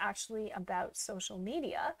piece was actually about social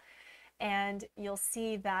media. And you'll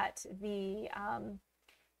see that the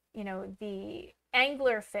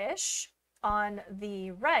anglerfish on the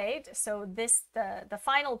right, so the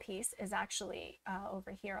final piece is actually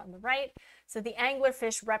over here on the right. So the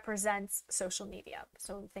anglerfish represents social media.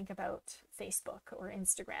 So think about Facebook or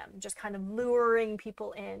Instagram, just kind of luring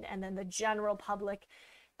people in, and then the general public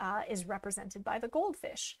is represented by the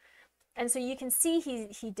goldfish. And so you can see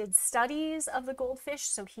he did studies of the goldfish.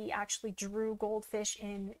 So he actually drew goldfish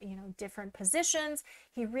in different positions.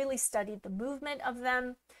 He really studied the movement of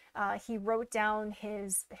them. He wrote down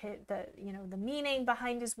the meaning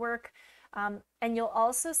behind his work. And you'll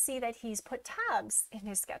also see that he's put tabs in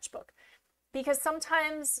his sketchbook. Because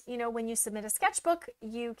sometimes, when you submit a sketchbook,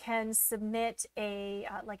 you can submit a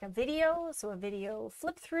video, so a video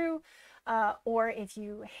flip through, or if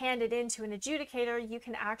you hand it into an adjudicator, you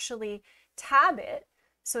can actually tab it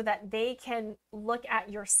so that they can look at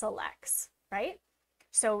your selects, right?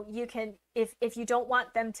 So you can, if you don't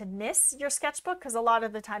want them to miss your sketchbook, because a lot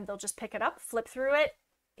of the time they'll just pick it up, flip through it,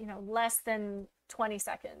 less than 20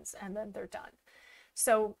 seconds, and then they're done.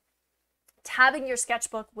 So tabbing your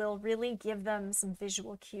sketchbook will really give them some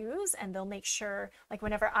visual cues, and they'll make sure, like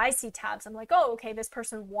whenever I see tabs, I'm like, oh, okay, this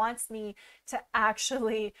person wants me to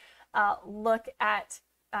actually look at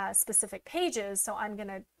specific pages, so I'm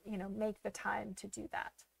gonna, make the time to do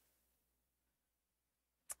that.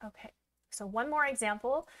 Okay, so one more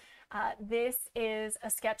example. This is a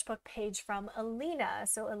sketchbook page from Alina.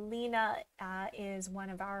 So Alina is one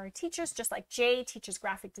of our teachers, just like Jay teaches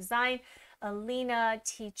graphic design. Alina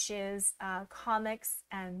teaches comics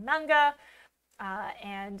and manga,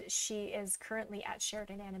 and she is currently at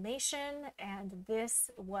Sheridan Animation, and this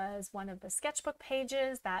was one of the sketchbook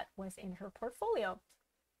pages that was in her portfolio.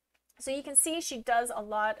 So you can see she does a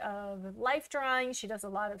lot of life drawing, she does a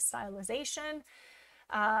lot of stylization,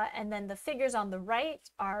 and then the figures on the right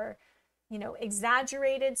are,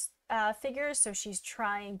 exaggerated figures. So she's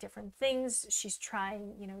trying different things. She's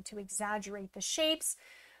trying, to exaggerate the shapes.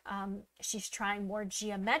 She's trying more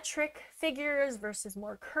geometric figures versus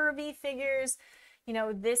more curvy figures.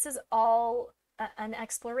 This is all an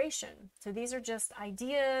exploration. So these are just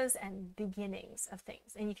ideas and beginnings of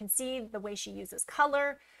things. And you can see the way she uses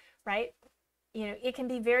color, right? It can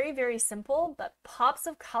be very, very simple, but pops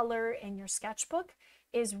of color in your sketchbook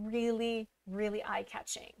is really, really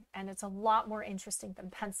eye-catching, and it's a lot more interesting than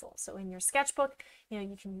pencil. So in your sketchbook,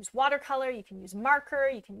 you can use watercolor, you can use marker,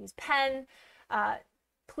 you can use pen.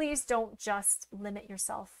 Please don't just limit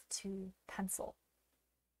yourself to pencil.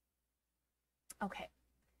 Okay,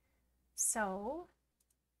 so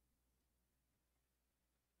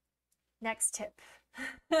next tip.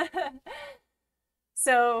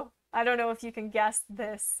 So I don't know if you can guess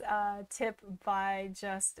this tip by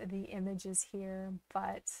just the images here,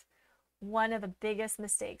 but one of the biggest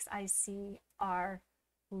mistakes I see are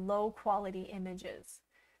low quality images.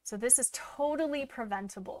 So this is totally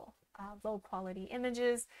preventable. Low quality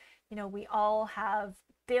images. We all have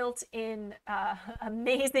built-in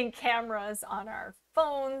amazing cameras on our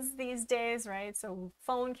phones these days, right? So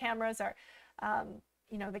phone cameras are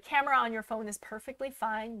you know, the camera on your phone is perfectly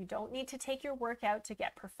fine. You don't need to take your work out to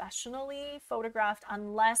get professionally photographed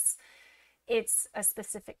unless it's a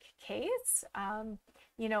specific case.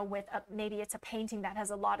 You know, with maybe it's a painting that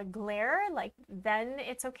has a lot of glare, like then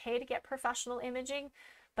it's okay to get professional imaging.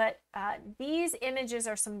 But these images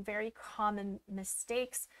are some very common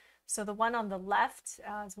mistakes. So the one on the left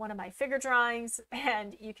is one of my figure drawings,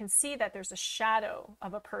 and you can see that there's a shadow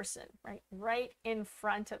of a person right in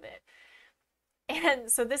front of it.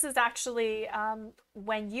 And so this is actually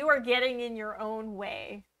when you are getting in your own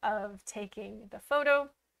way of taking the photo.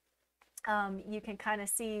 You can kind of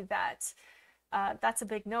see that that's a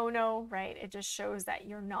big no-no, right? It just shows that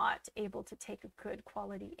you're not able to take a good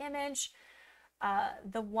quality image.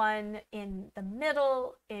 The one in the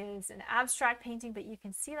middle is an abstract painting, but you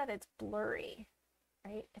can see that it's blurry,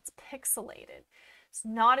 right? It's pixelated. It's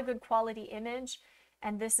not a good quality image,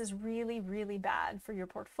 and this is really, really bad for your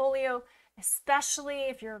portfolio, especially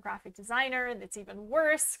if you're a graphic designer. And it's even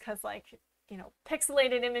worse because, like, you know,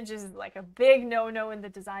 pixelated images is like a big no-no in the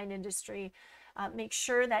design industry. Make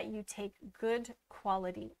sure that you take good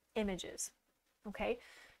quality images, okay?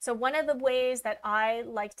 So one of the ways that I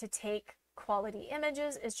like to take quality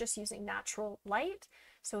images is just using natural light.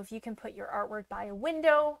 So if you can put your artwork by a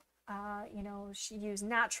window, you know, use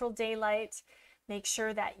natural daylight, make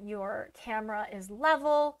sure that your camera is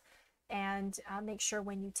level, and make sure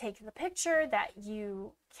when you take the picture that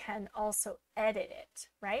you can also edit it,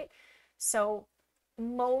 right? So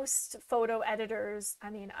most photo editors, I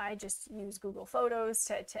mean, I just use Google Photos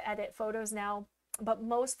to edit photos now, but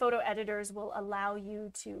most photo editors will allow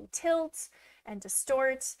you to tilt and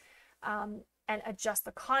distort and adjust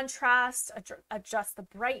the contrast, adjust the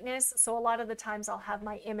brightness. So a lot of the times I'll have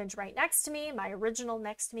my image right next to me, my original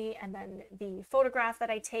next to me, and then the photograph that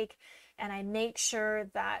I take, and I make sure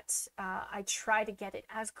that I try to get it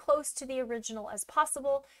as close to the original as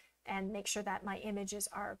possible and make sure that my images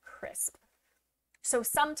are crisp. So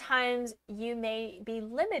sometimes you may be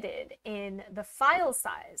limited in the file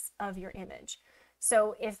size of your image.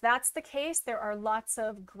 So if that's the case, there are lots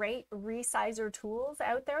of great resizer tools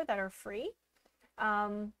out there that are free.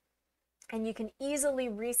 And you can easily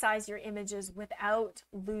resize your images without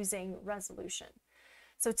losing resolution.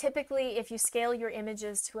 So typically, if you scale your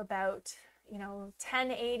images to about, you know,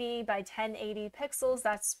 1080 by 1080 pixels,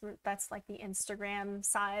 that's like the Instagram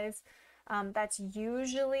size. That's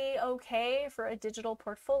usually okay for a digital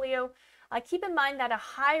portfolio. Keep in mind that a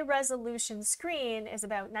high resolution screen is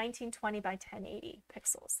about 1920 by 1080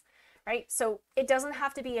 pixels, right? So it doesn't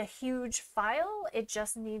have to be a huge file. It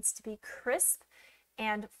just needs to be crisp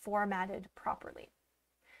and formatted properly.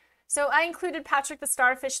 So I included Patrick the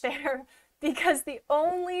Starfish there because the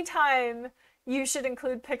only time you should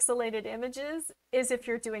include pixelated images is if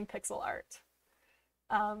you're doing pixel art.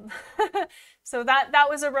 So that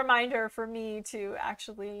was a reminder for me to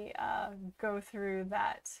actually go through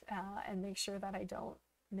that and make sure that I don't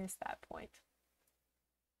miss that point.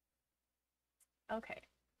 Okay,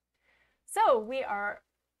 so we are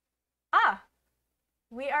at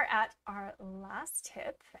our last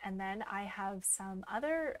tip, and then I have some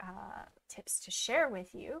other tips to share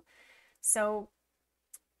with you. So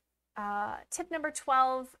tip number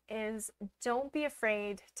 12 is don't be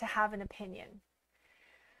afraid to have an opinion.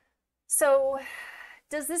 So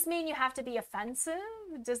does this mean you have to be offensive?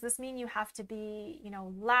 Does this mean you have to be, you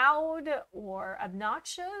know, loud or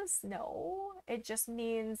obnoxious? No, it just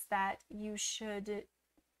means that you should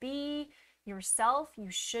be yourself.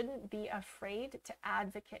 You shouldn't be afraid to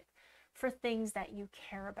advocate for things that you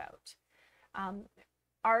care about.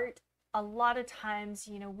 Art, a lot of times,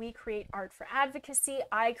 you know, we create art for advocacy.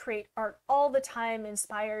 I create art all the time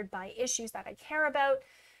inspired by issues that I care about.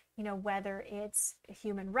 You know, whether it's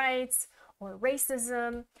human rights or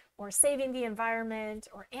racism or saving the environment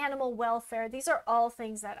or animal welfare. These are all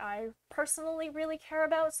things that I personally really care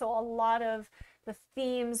about. So a lot of the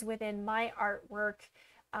themes within my artwork,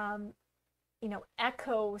 you know,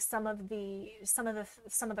 echo some of the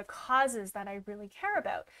causes that I really care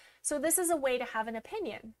about. So this is a way to have an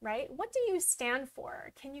opinion, right? What do you stand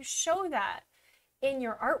for? Can you show that in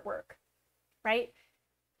your artwork, right?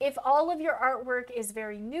 If all of your artwork is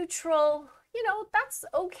very neutral, you know, that's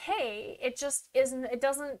okay. It just isn't,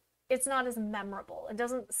 it's not as memorable. It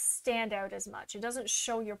doesn't stand out as much. It doesn't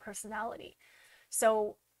show your personality.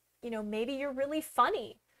 So, you know, maybe you're really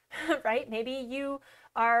funny, right? Maybe you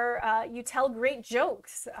are, you tell great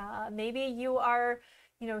jokes. Maybe you are,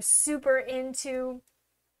 you know, super into,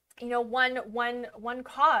 you know, one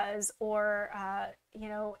cause or, you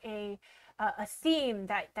know, a theme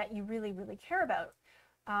that you really, really care about.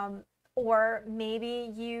 Or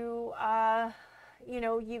maybe you,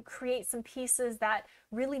 you create some pieces that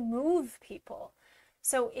really move people.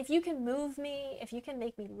 So if you can move me, if you can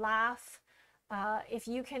make me laugh, if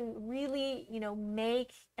you can really,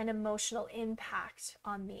 make an emotional impact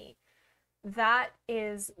on me, that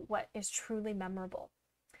is what is truly memorable.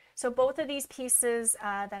 So both of these pieces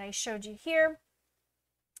that I showed you here,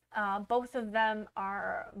 both of them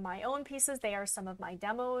are my own pieces. They are some of my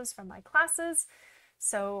demos from my classes.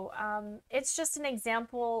 So it's just an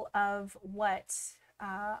example of what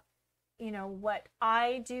what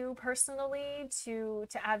I do personally to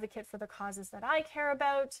advocate for the causes that I care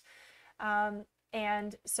about.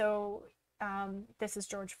 And so this is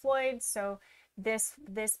George Floyd. So this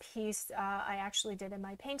piece I actually did in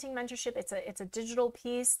my painting mentorship. It's a digital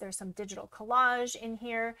piece. There's some digital collage in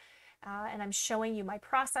here, and I'm showing you my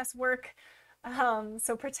process work.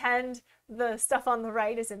 So pretend the stuff on the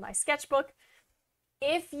right is in my sketchbook.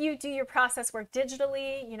 If you do your process work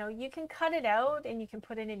digitally, you can cut it out and you can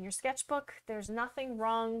put it in your sketchbook. There's nothing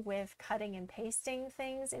wrong with cutting and pasting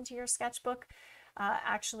things into your sketchbook.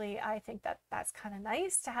 Actually, I think that that's kind of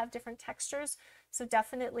nice to have different textures. So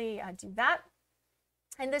definitely do that.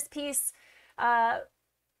 And this piece,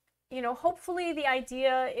 hopefully the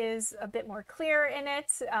idea is a bit more clear in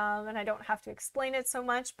it, and I don't have to explain it so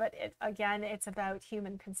much, but again, it's about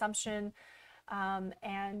human consumption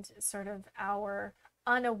and sort of our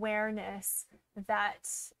unawareness that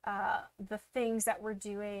the things that we're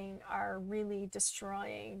doing are really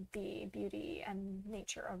destroying the beauty and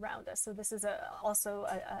nature around us. So this is also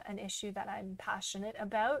an issue that I'm passionate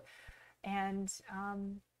about, and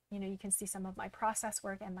you can see some of my process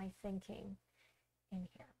work and my thinking in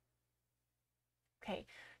here. Okay,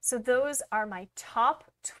 so those are my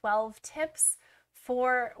top 12 tips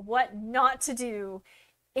for what not to do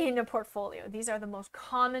in a portfolio. These are the most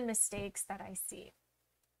common mistakes that I see.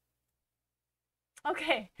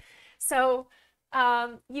 Okay, so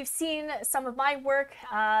you've seen some of my work.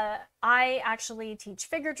 I actually teach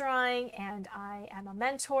figure drawing, and I am a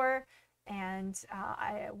mentor. And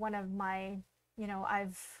one of my,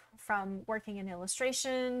 I've from working in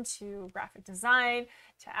illustration to graphic design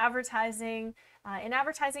to advertising. In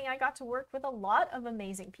advertising, I got to work with a lot of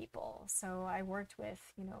amazing people. So I worked with,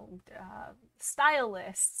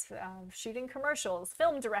 stylists, shooting commercials,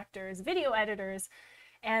 film directors, video editors.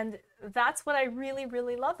 And that's what I really,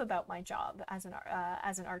 really love about my job as an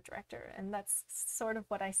art director. And that's sort of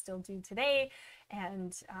what I still do today.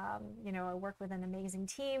 And, I work with an amazing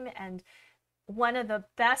team. And one of the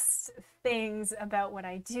best things about what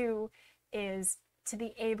I do is to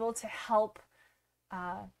be able to help,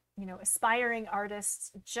 aspiring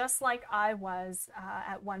artists, just like I was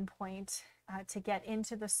at one point, to get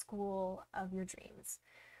into the school of your dreams.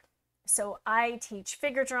 So I teach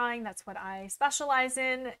figure drawing, that's what I specialize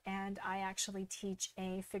in, and I actually teach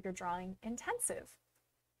a figure drawing intensive.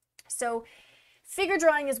 So figure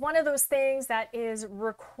drawing is one of those things that is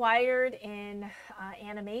required in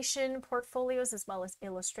animation portfolios as well as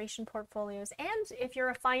illustration portfolios. And if you're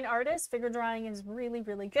a fine artist, figure drawing is really,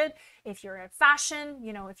 really good. If you're at fashion,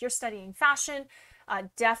 if you're studying fashion,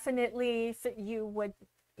 definitely you would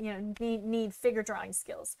need figure drawing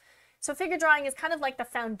skills. So figure drawing is kind of like the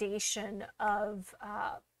foundation of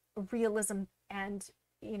realism and,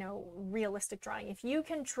 realistic drawing. If you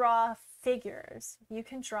can draw figures, you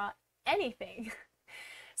can draw anything.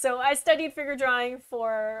 So I studied figure drawing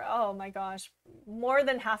for, oh my gosh, more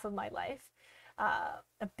than half of my life,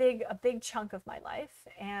 a big chunk of my life.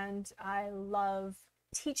 And I love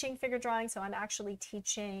teaching figure drawing. So I'm actually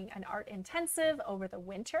teaching an art intensive over the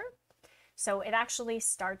winter. So it actually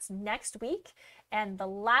starts next week, and the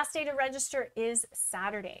last day to register is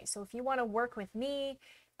Saturday. So if you want to work with me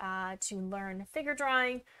to learn figure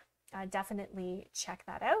drawing, definitely check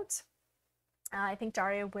that out. I think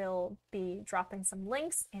Daria will be dropping some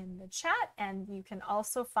links in the chat, and you can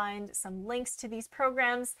also find some links to these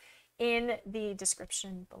programs in the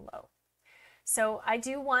description below. So I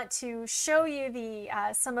do want to show you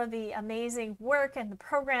some of the amazing work and the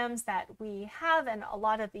programs that we have, and a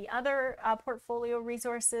lot of the other portfolio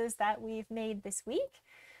resources that we've made this week.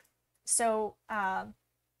 So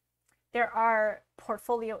there are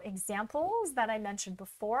portfolio examples that I mentioned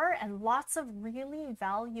before, and lots of really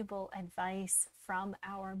valuable advice from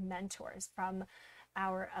our mentors, from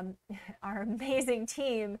our amazing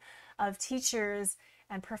team of teachers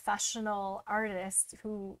and professional artists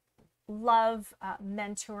who love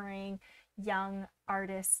mentoring young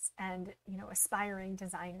artists and aspiring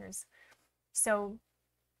designers. So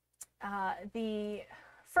the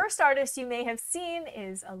first artist you may have seen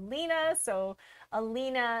is Alina. So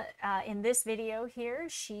Alina, in this video here,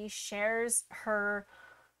 she shares her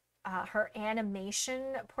her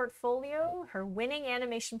animation portfolio, her winning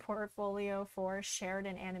animation portfolio for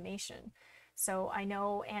Sheridan Animation. So I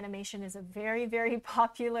know animation is a very, very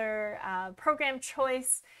popular program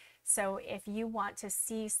choice. So if you want to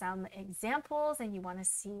see some examples and you want to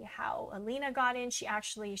see how Alina got in, she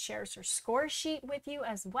actually shares her score sheet with you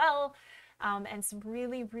as well, and some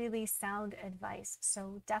really, really sound advice.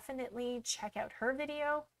 So definitely check out her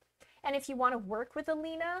video. And if you want to work with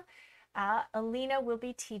Alina, Alina will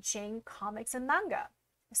be teaching comics and manga.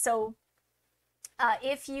 So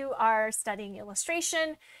if you are studying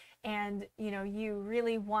illustration and you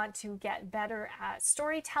really want to get better at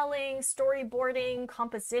storytelling, storyboarding,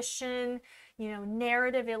 composition,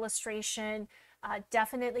 narrative illustration,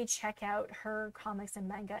 definitely check out her comics and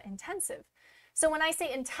manga intensive. So when I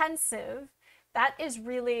say intensive, it's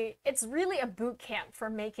really a boot camp for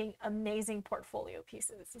making amazing portfolio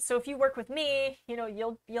pieces. So if you work with me,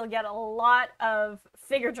 you'll get a lot of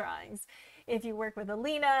figure drawings. If you work with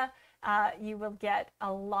Alina, you will get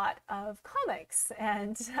a lot of comics.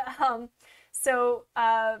 And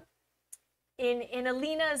in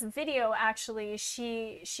Alina's video, actually,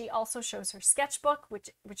 she also shows her sketchbook,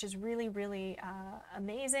 which is really, really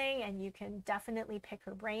amazing, and you can definitely pick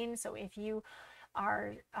her brain. So if you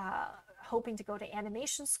are hoping to go to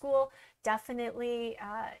animation school, definitely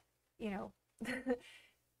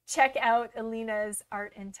check out Alina's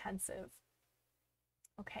art intensive.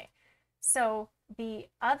 Okay, so the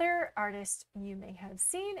other artist you may have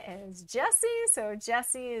seen is Jessie. So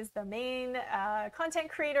Jessie is the main content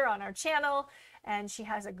creator on our channel, and she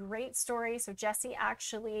has a great story. So Jessie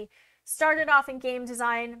actually started off in game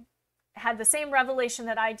design, had the same revelation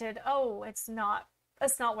that I did. Oh, it's not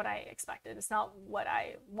what I expected. It's not what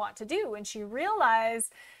I want to do. And she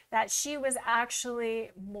realized that she was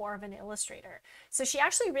actually more of an illustrator. So she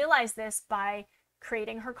actually realized this by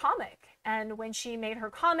creating her comic. And when she made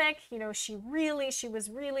her comic, she was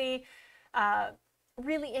really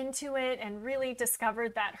into it and really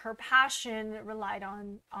discovered that her passion relied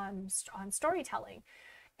on storytelling.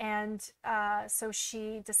 And so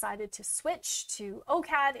she decided to switch to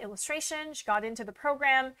OCAD illustration. She got into the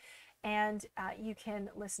program, and you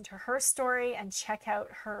can listen to her story and check out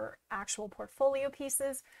her actual portfolio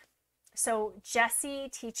pieces. So Jessie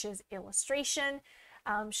teaches illustration.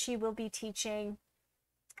 She will be teaching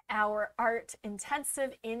our art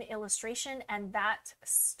intensive in illustration, and that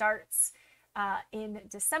starts in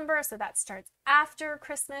December. So that starts after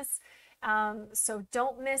Christmas. So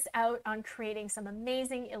don't miss out on creating some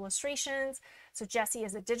amazing illustrations. So Jessie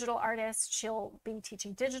is a digital artist. She'll be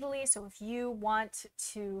teaching digitally. So if you want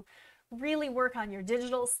to really work on your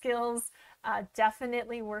digital skills,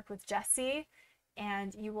 definitely work with Jessie,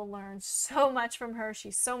 and you will learn so much from her.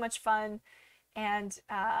 She's so much fun. And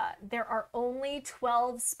there are only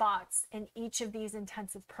 12 spots in each of these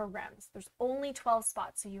intensive programs. There's only 12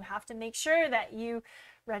 spots, so you have to make sure that you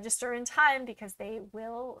register in time because they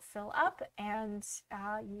will fill up, and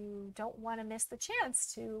you don't want to miss the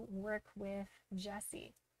chance to work with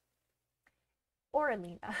Jessie or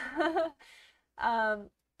Alina.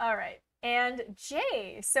 All right, and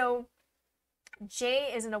Jay. So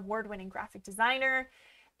Jay is an award-winning graphic designer,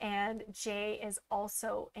 and Jay is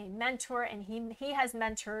also a mentor, and he has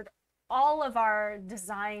mentored all of our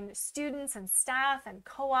design students and staff and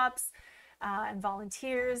co-ops and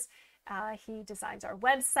volunteers. He designs our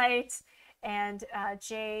website, and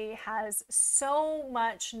Jay has so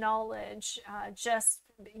much knowledge just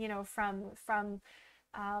from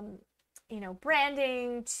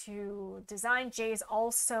branding to design. Jay's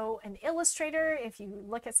also an illustrator. If you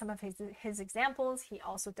look at some of his examples, he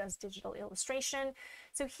also does digital illustration.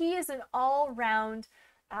 So he is an all-round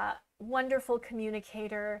wonderful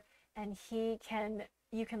communicator, and you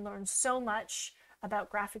can learn so much about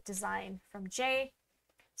graphic design from Jay.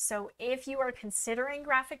 So if you are considering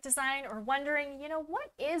graphic design or wondering,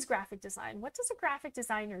 what is graphic design? What does a graphic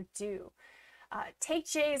designer do? Take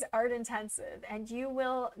Jay's art intensive, and you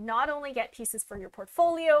will not only get pieces for your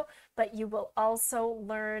portfolio, but you will also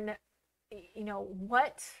learn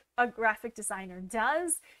what a graphic designer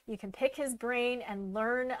does. You can pick his brain and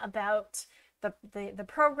learn about the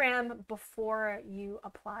program before you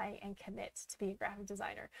apply and commit to be a graphic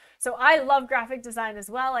designer. So I love graphic design as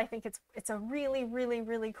well. I think it's a really, really,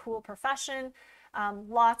 really cool profession.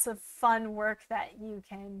 Lots of fun work that you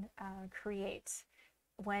can create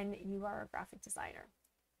when you are a graphic designer.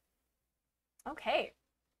 Okay,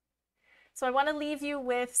 so I want to leave you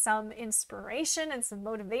with some inspiration and some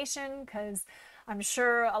motivation, because I'm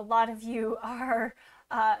sure a lot of you are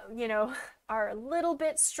are a little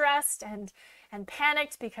bit stressed and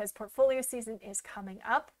panicked because portfolio season is coming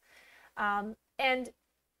up. And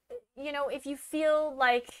you know, if you feel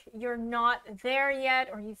like you're not there yet,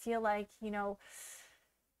 or you feel like, you know,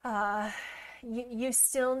 you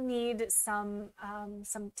still need some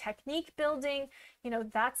technique building, you know,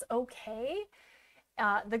 that's okay.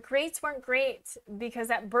 The greats weren't great because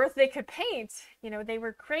at birth they could paint. You know, they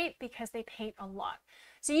were great because they paint a lot.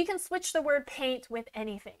 So you can switch the word paint with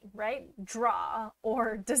anything, right? Draw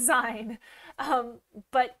or design.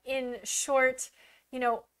 But in short, you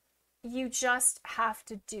know, you just have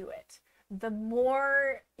to do it. The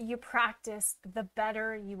more you practice, the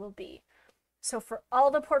better you will be. So for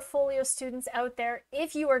all the portfolio students out there,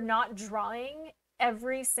 if you are not drawing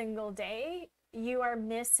every single day, you are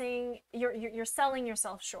missing, you're selling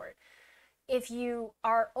yourself short. If you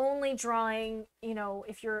are only drawing, you know,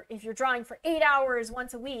 if you're drawing for 8 hours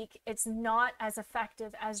once a week, it's not as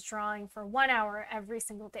effective as drawing for 1 hour every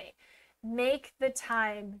single day. Make the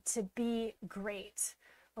time to be great,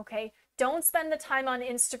 okay? Don't spend the time on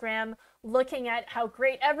Instagram looking at how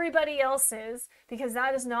great everybody else is, because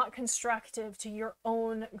that is not constructive to your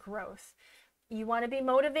own growth. You want to be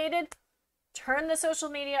motivated? Turn the social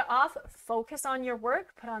media off, focus on your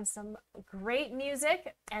work, put on some great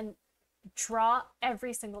music, and draw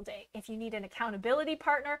every single day. If you need an accountability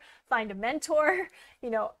partner, find a mentor.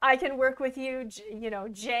 You know, I can work with you, you know,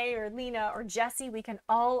 Jay or Lena or Jesse. We can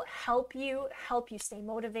all help you stay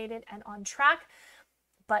motivated and on track.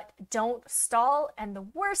 But don't stall. And the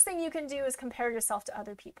worst thing you can do is compare yourself to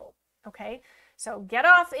other people. Okay? So get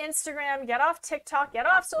off Instagram, get off TikTok, get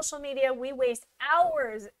off social media. We waste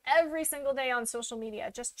hours every single day on social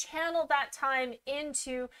media. Just channel that time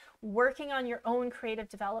into working on your own creative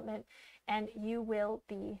development, and you will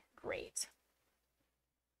be great.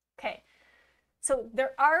 Okay, so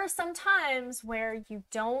there are some times where you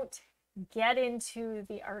don't get into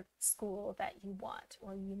the art school that you want,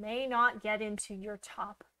 or you may not get into your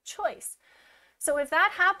top choice. So if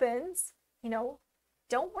that happens, you know,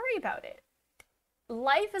 don't worry about it.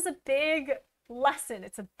 Life is a big lesson.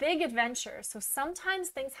 It's a big adventure. So sometimes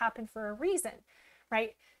things happen for a reason,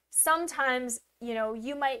 right? Sometimes, you know,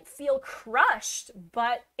 you might feel crushed,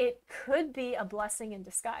 but it could be a blessing in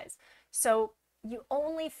disguise. So you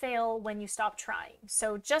only fail when you stop trying.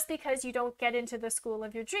 So just because you don't get into the school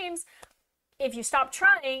of your dreams, if you stop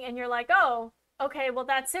trying and you're like, oh, okay, well,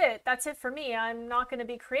 that's it. That's it for me. I'm not going to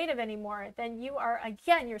be creative anymore. Then you are,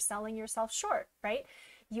 again, you're selling yourself short, right?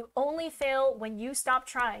 You only fail when you stop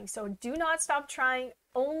trying. So do not stop trying.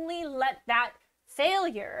 Only let that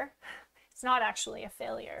failure, it's not actually a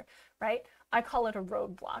failure, right? I call it a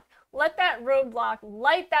roadblock. Let that roadblock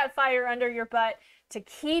light that fire under your butt to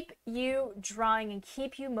keep you drawing and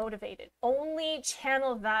keep you motivated. Only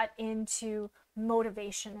channel that into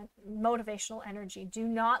motivation, motivational energy. Do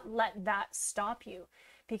not let that stop you,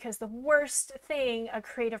 because the worst thing a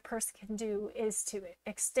creative person can do is to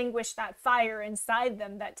extinguish that fire inside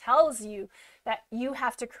them that tells you that you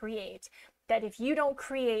have to create, that if you don't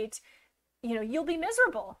create, you know, you'll be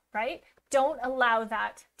miserable, right? Don't allow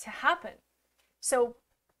that to happen. So,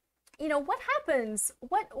 you know, what happens?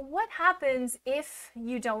 What happens if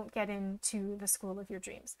you don't get into the school of your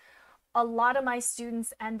dreams? A lot of my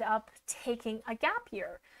students end up taking a gap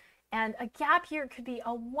year. And a gap year could be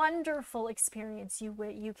a wonderful experience.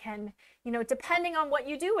 You can, you know, depending on what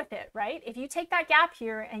you do with it, right? If you take that gap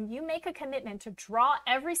year and you make a commitment to draw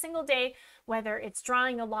every single day, whether it's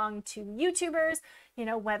drawing along to YouTubers, you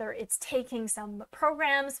know, whether it's taking some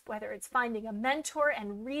programs, whether it's finding a mentor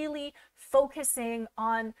and really focusing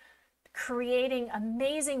on creating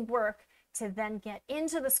amazing work to then get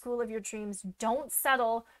into the school of your dreams. Don't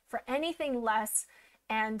settle for anything less,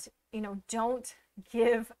 and, you know, don't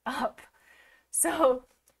give up. So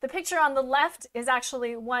the picture on the left is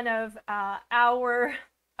actually one of our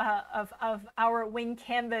Wing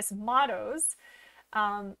Canvas mottos,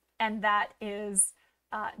 and that is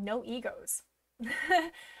no egos.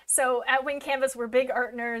 So at Wing Canvas, we're big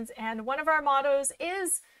art nerds, and one of our mottos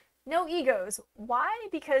is no egos. Why?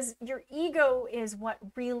 Because your ego is what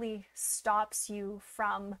really stops you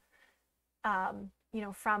from you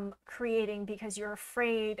know, from creating, because you're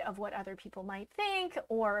afraid of what other people might think,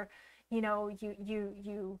 or, you know,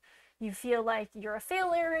 you feel like you're a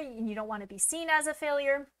failure and you don't want to be seen as a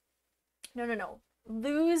failure. No.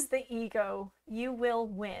 Lose the ego. You will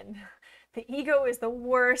win. The ego is the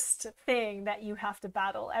worst thing that you have to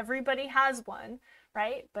battle. Everybody has one,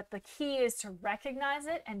 right? But the key is to recognize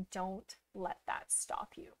it and don't let that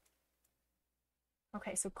stop you.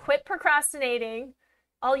 Okay, so quit procrastinating.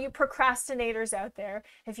 All you procrastinators out there,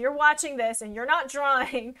 if you're watching this and you're not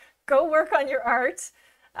drawing, go work on your art.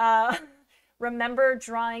 remember,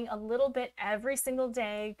 drawing a little bit every single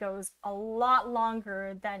day goes a lot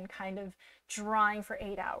longer than kind of drawing for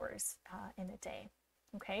 8 hours in a day.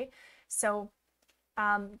 Okay, so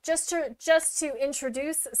just to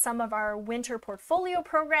introduce some of our winter portfolio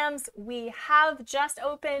programs, we have just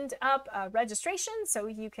opened up registration, so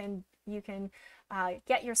you can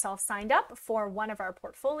get yourself signed up for one of our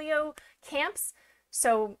portfolio camps.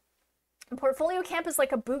 So portfolio camp is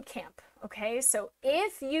like a boot camp, okay? So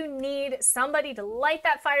if you need somebody to light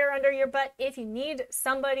that fire under your butt, if you need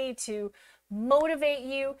somebody to motivate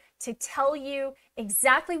you, to tell you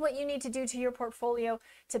exactly what you need to do to your portfolio,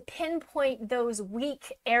 to pinpoint those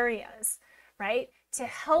weak areas, right? To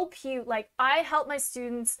help you, like I help my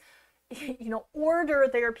students, you know, order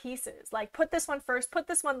their pieces, like put this one first, put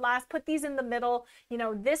this one last, put these in the middle, you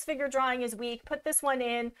know, this figure drawing is weak, put this one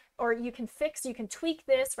in, or you can tweak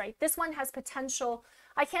this, right? This one has potential.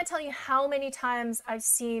 I can't tell you how many times I've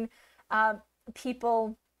seen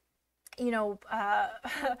people, you know,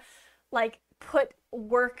 like put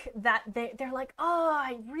work that they're like, oh,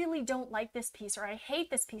 I really don't like this piece, or I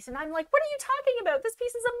hate this piece. And I'm like, what are you talking about? This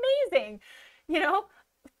piece is amazing. You know,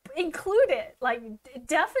 include it, like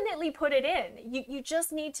definitely put it in. You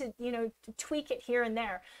just need to, you know, tweak it here and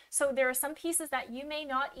there. So there are some pieces that you may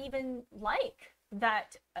not even like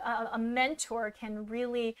that a mentor can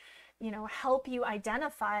really, you know, help you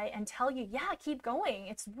identify and tell you, yeah, keep going.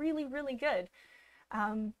 It's really, really good.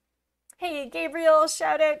 Hey, Gabriel,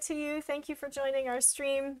 shout out to you. Thank you for joining our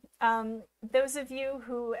stream. Those of you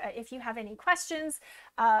who, if you have any questions,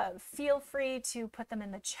 feel free to put them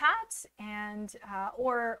in the chat, and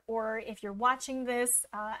or if you're watching this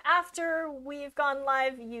after we've gone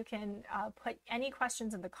live, you can put any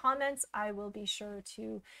questions in the comments. I will be sure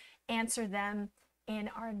to answer them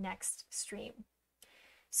in our next stream.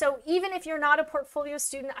 So even if you're not a portfolio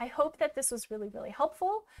student, I hope that this was really, really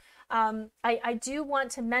helpful. I do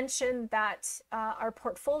want to mention that our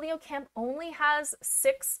portfolio camp only has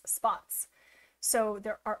 6 spots. So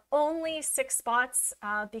there are only 6 spots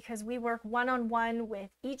because we work one-on-one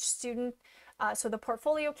with each student. So the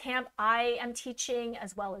portfolio camp I am teaching,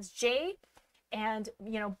 as well as Jay, and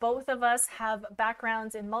you know, both of us have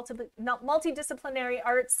backgrounds in multidisciplinary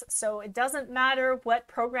arts, so it doesn't matter what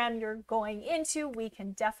program you're going into, we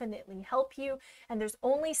can definitely help you. And there's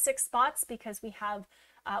only 6 spots because we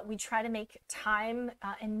try to make time,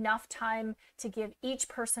 enough time to give each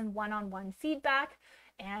person one-on-one feedback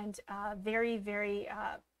and very, very,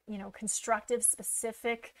 you know, constructive,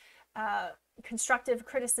 specific, constructive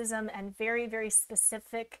criticism and very, very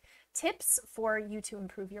specific tips for you to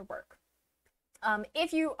improve your work.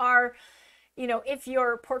 If you are, you know, if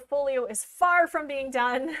your portfolio is far from being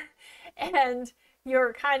done and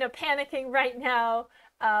you're kind of panicking right now,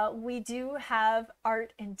 we do have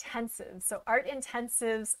art intensives. So art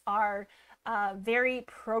intensives are very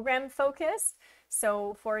program focused.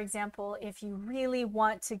 So for example, if you really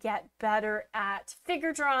want to get better at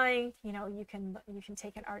figure drawing, you know, you can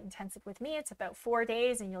take an art intensive with me. It's about 4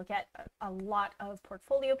 days and you'll get a lot of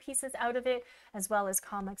portfolio pieces out of it, as well as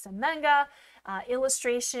comics and manga,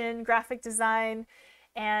 illustration, graphic design.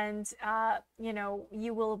 And you know,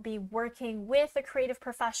 you will be working with a creative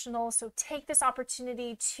professional, so take this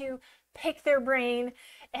opportunity to pick their brain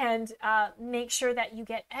and make sure that you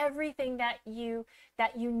get everything that you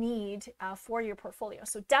need for your portfolio.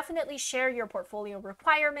 So definitely share your portfolio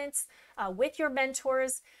requirements with your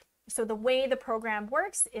mentors. So the way the program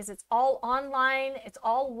works is it's all online, it's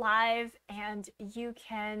all live, and you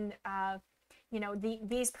can you know,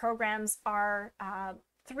 these programs are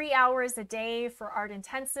 3 hours a day for art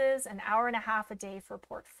intensives, an hour and a half a day for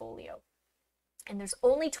portfolio. And there's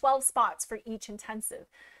only 12 spots for each intensive.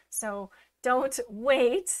 So don't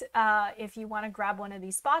wait. If you want to grab one of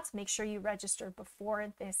these spots, make sure you register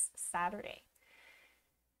before this Saturday.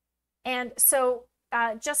 And so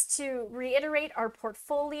just to reiterate our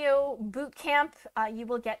portfolio bootcamp, you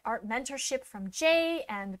will get art mentorship from Jay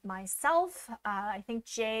and myself. I think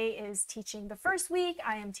Jay is teaching the first week.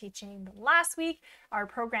 I am teaching the last week. Our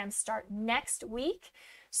programs start next week.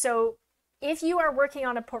 So if you are working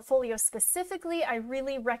on a portfolio specifically, I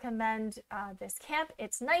really recommend this camp.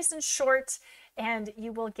 It's nice and short, and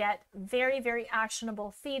you will get very, very actionable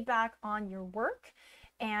feedback on your work.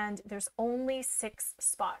 And there's only 6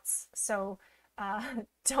 spots. So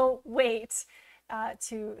don't wait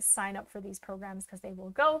to sign up for these programs because they will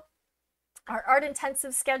go. Our art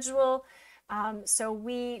intensive schedule, so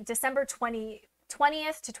December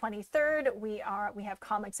 20th to 23rd, we have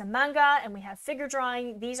comics and manga, and we have figure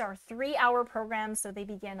drawing. These are 3-hour programs, so they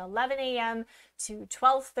begin 11 a.m. to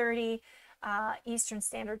 12:30. Eastern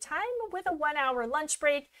Standard Time with a 1-hour lunch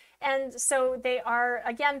break. And so they are,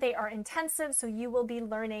 again, they are intensive. So you will be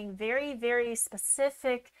learning very, very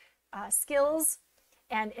specific skills.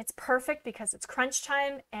 And it's perfect because it's crunch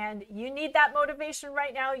time and you need that motivation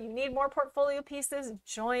right now. You need more portfolio pieces.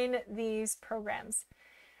 Join these programs.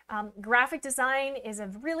 Graphic design is a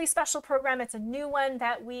really special program. It's a new one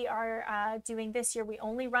that we are doing this year. We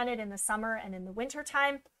only run it in the summer and in the winter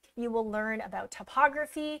time. You will learn about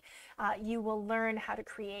typography. You will learn how to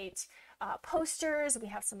create posters. We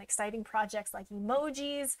have some exciting projects like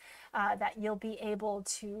emojis that you'll be able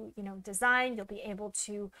to, design. You'll be able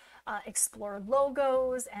to explore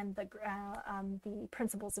logos and the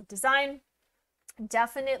principles of design.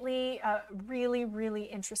 Definitely a really, really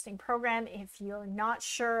interesting program. If you're not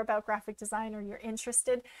sure about graphic design or you're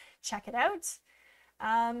interested, check it out.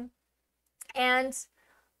 And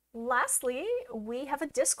lastly, we have a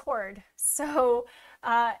Discord. So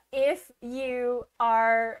if you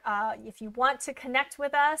want to connect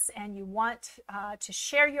with us and you want to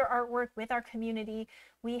share your artwork with our community,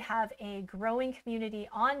 we have a growing community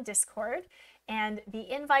on Discord, and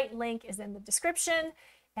the invite link is in the description.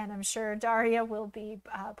 And I'm sure Daria will be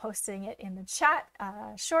posting it in the chat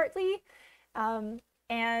shortly.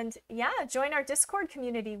 And yeah, join our Discord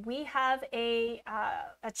community. We have a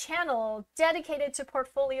channel dedicated to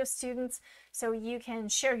portfolio students, so you can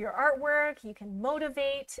share your artwork, you can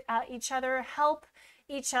motivate each other, help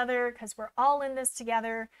each other, because we're all in this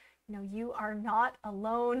together. You are not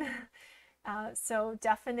alone. So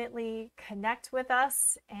definitely connect with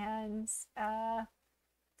us. And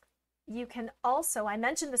you can also, I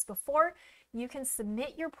mentioned this before, you can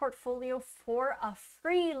submit your portfolio for a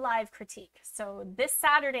free live critique. So this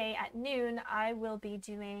Saturday at noon, I will be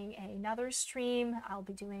doing another stream. I'll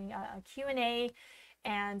be doing a Q&A,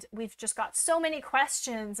 and we've just got so many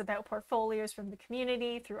questions about portfolios from the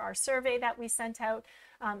community through our survey that we sent out.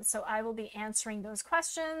 So I will be answering those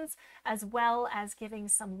questions as well as giving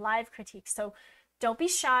some live critiques. So don't be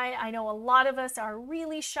shy. I know a lot of us are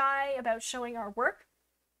really shy about showing our work.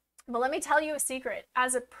 But let me tell you a secret.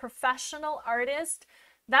 As a professional artist,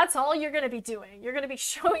 that's all you're going to be doing. You're going to be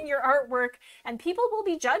showing your artwork and people will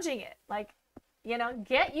be judging it.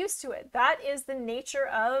 Get used to it. That is the nature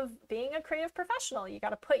of being a creative professional. You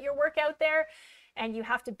got to put your work out there and you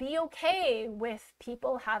have to be okay with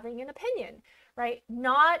people having an opinion, right?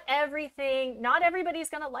 Not everybody's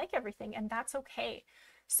going to like everything, and that's okay.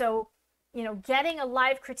 So getting a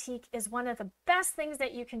live critique is one of the best things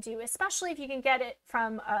that you can do, especially if you can get it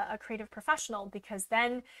from a creative professional, because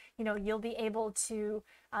then, you'll be able to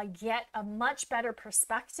get a much better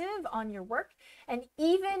perspective on your work. And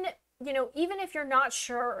even if you're not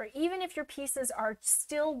sure, or even if your pieces are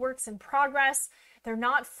still works in progress, they're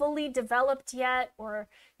not fully developed yet, or,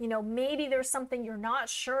 maybe there's something you're not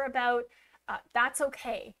sure about, that's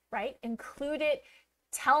okay, right? Include it.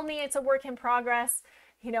 Tell me it's a work in progress.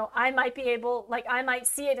 I might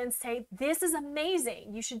see it and say, this is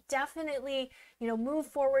amazing. You should definitely, move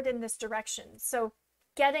forward in this direction. So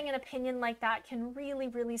getting an opinion like that can really,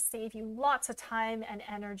 really save you lots of time and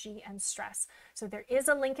energy and stress. So there is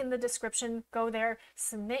a link in the description. Go there,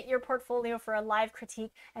 submit your portfolio for a live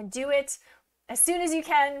critique, and do it as soon as you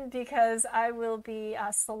can, because I will be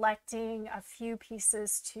selecting a few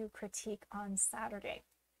pieces to critique on Saturday.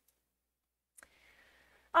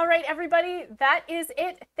 All right, everybody, that is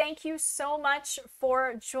it. Thank you so much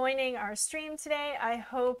for joining our stream today. I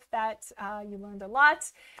hope that you learned a lot,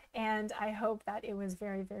 and I hope that it was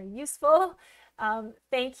very, very useful.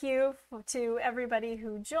 Thank you to everybody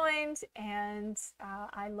who joined, and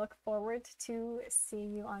I look forward to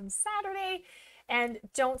seeing you on Saturday. And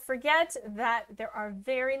don't forget that there are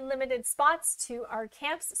very limited spots to our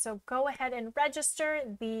camps, so go ahead and register.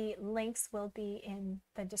 The links will be in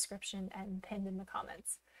the description and pinned in the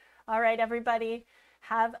comments. All right, everybody,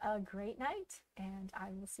 have a great night, and I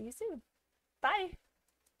will see you soon. Bye.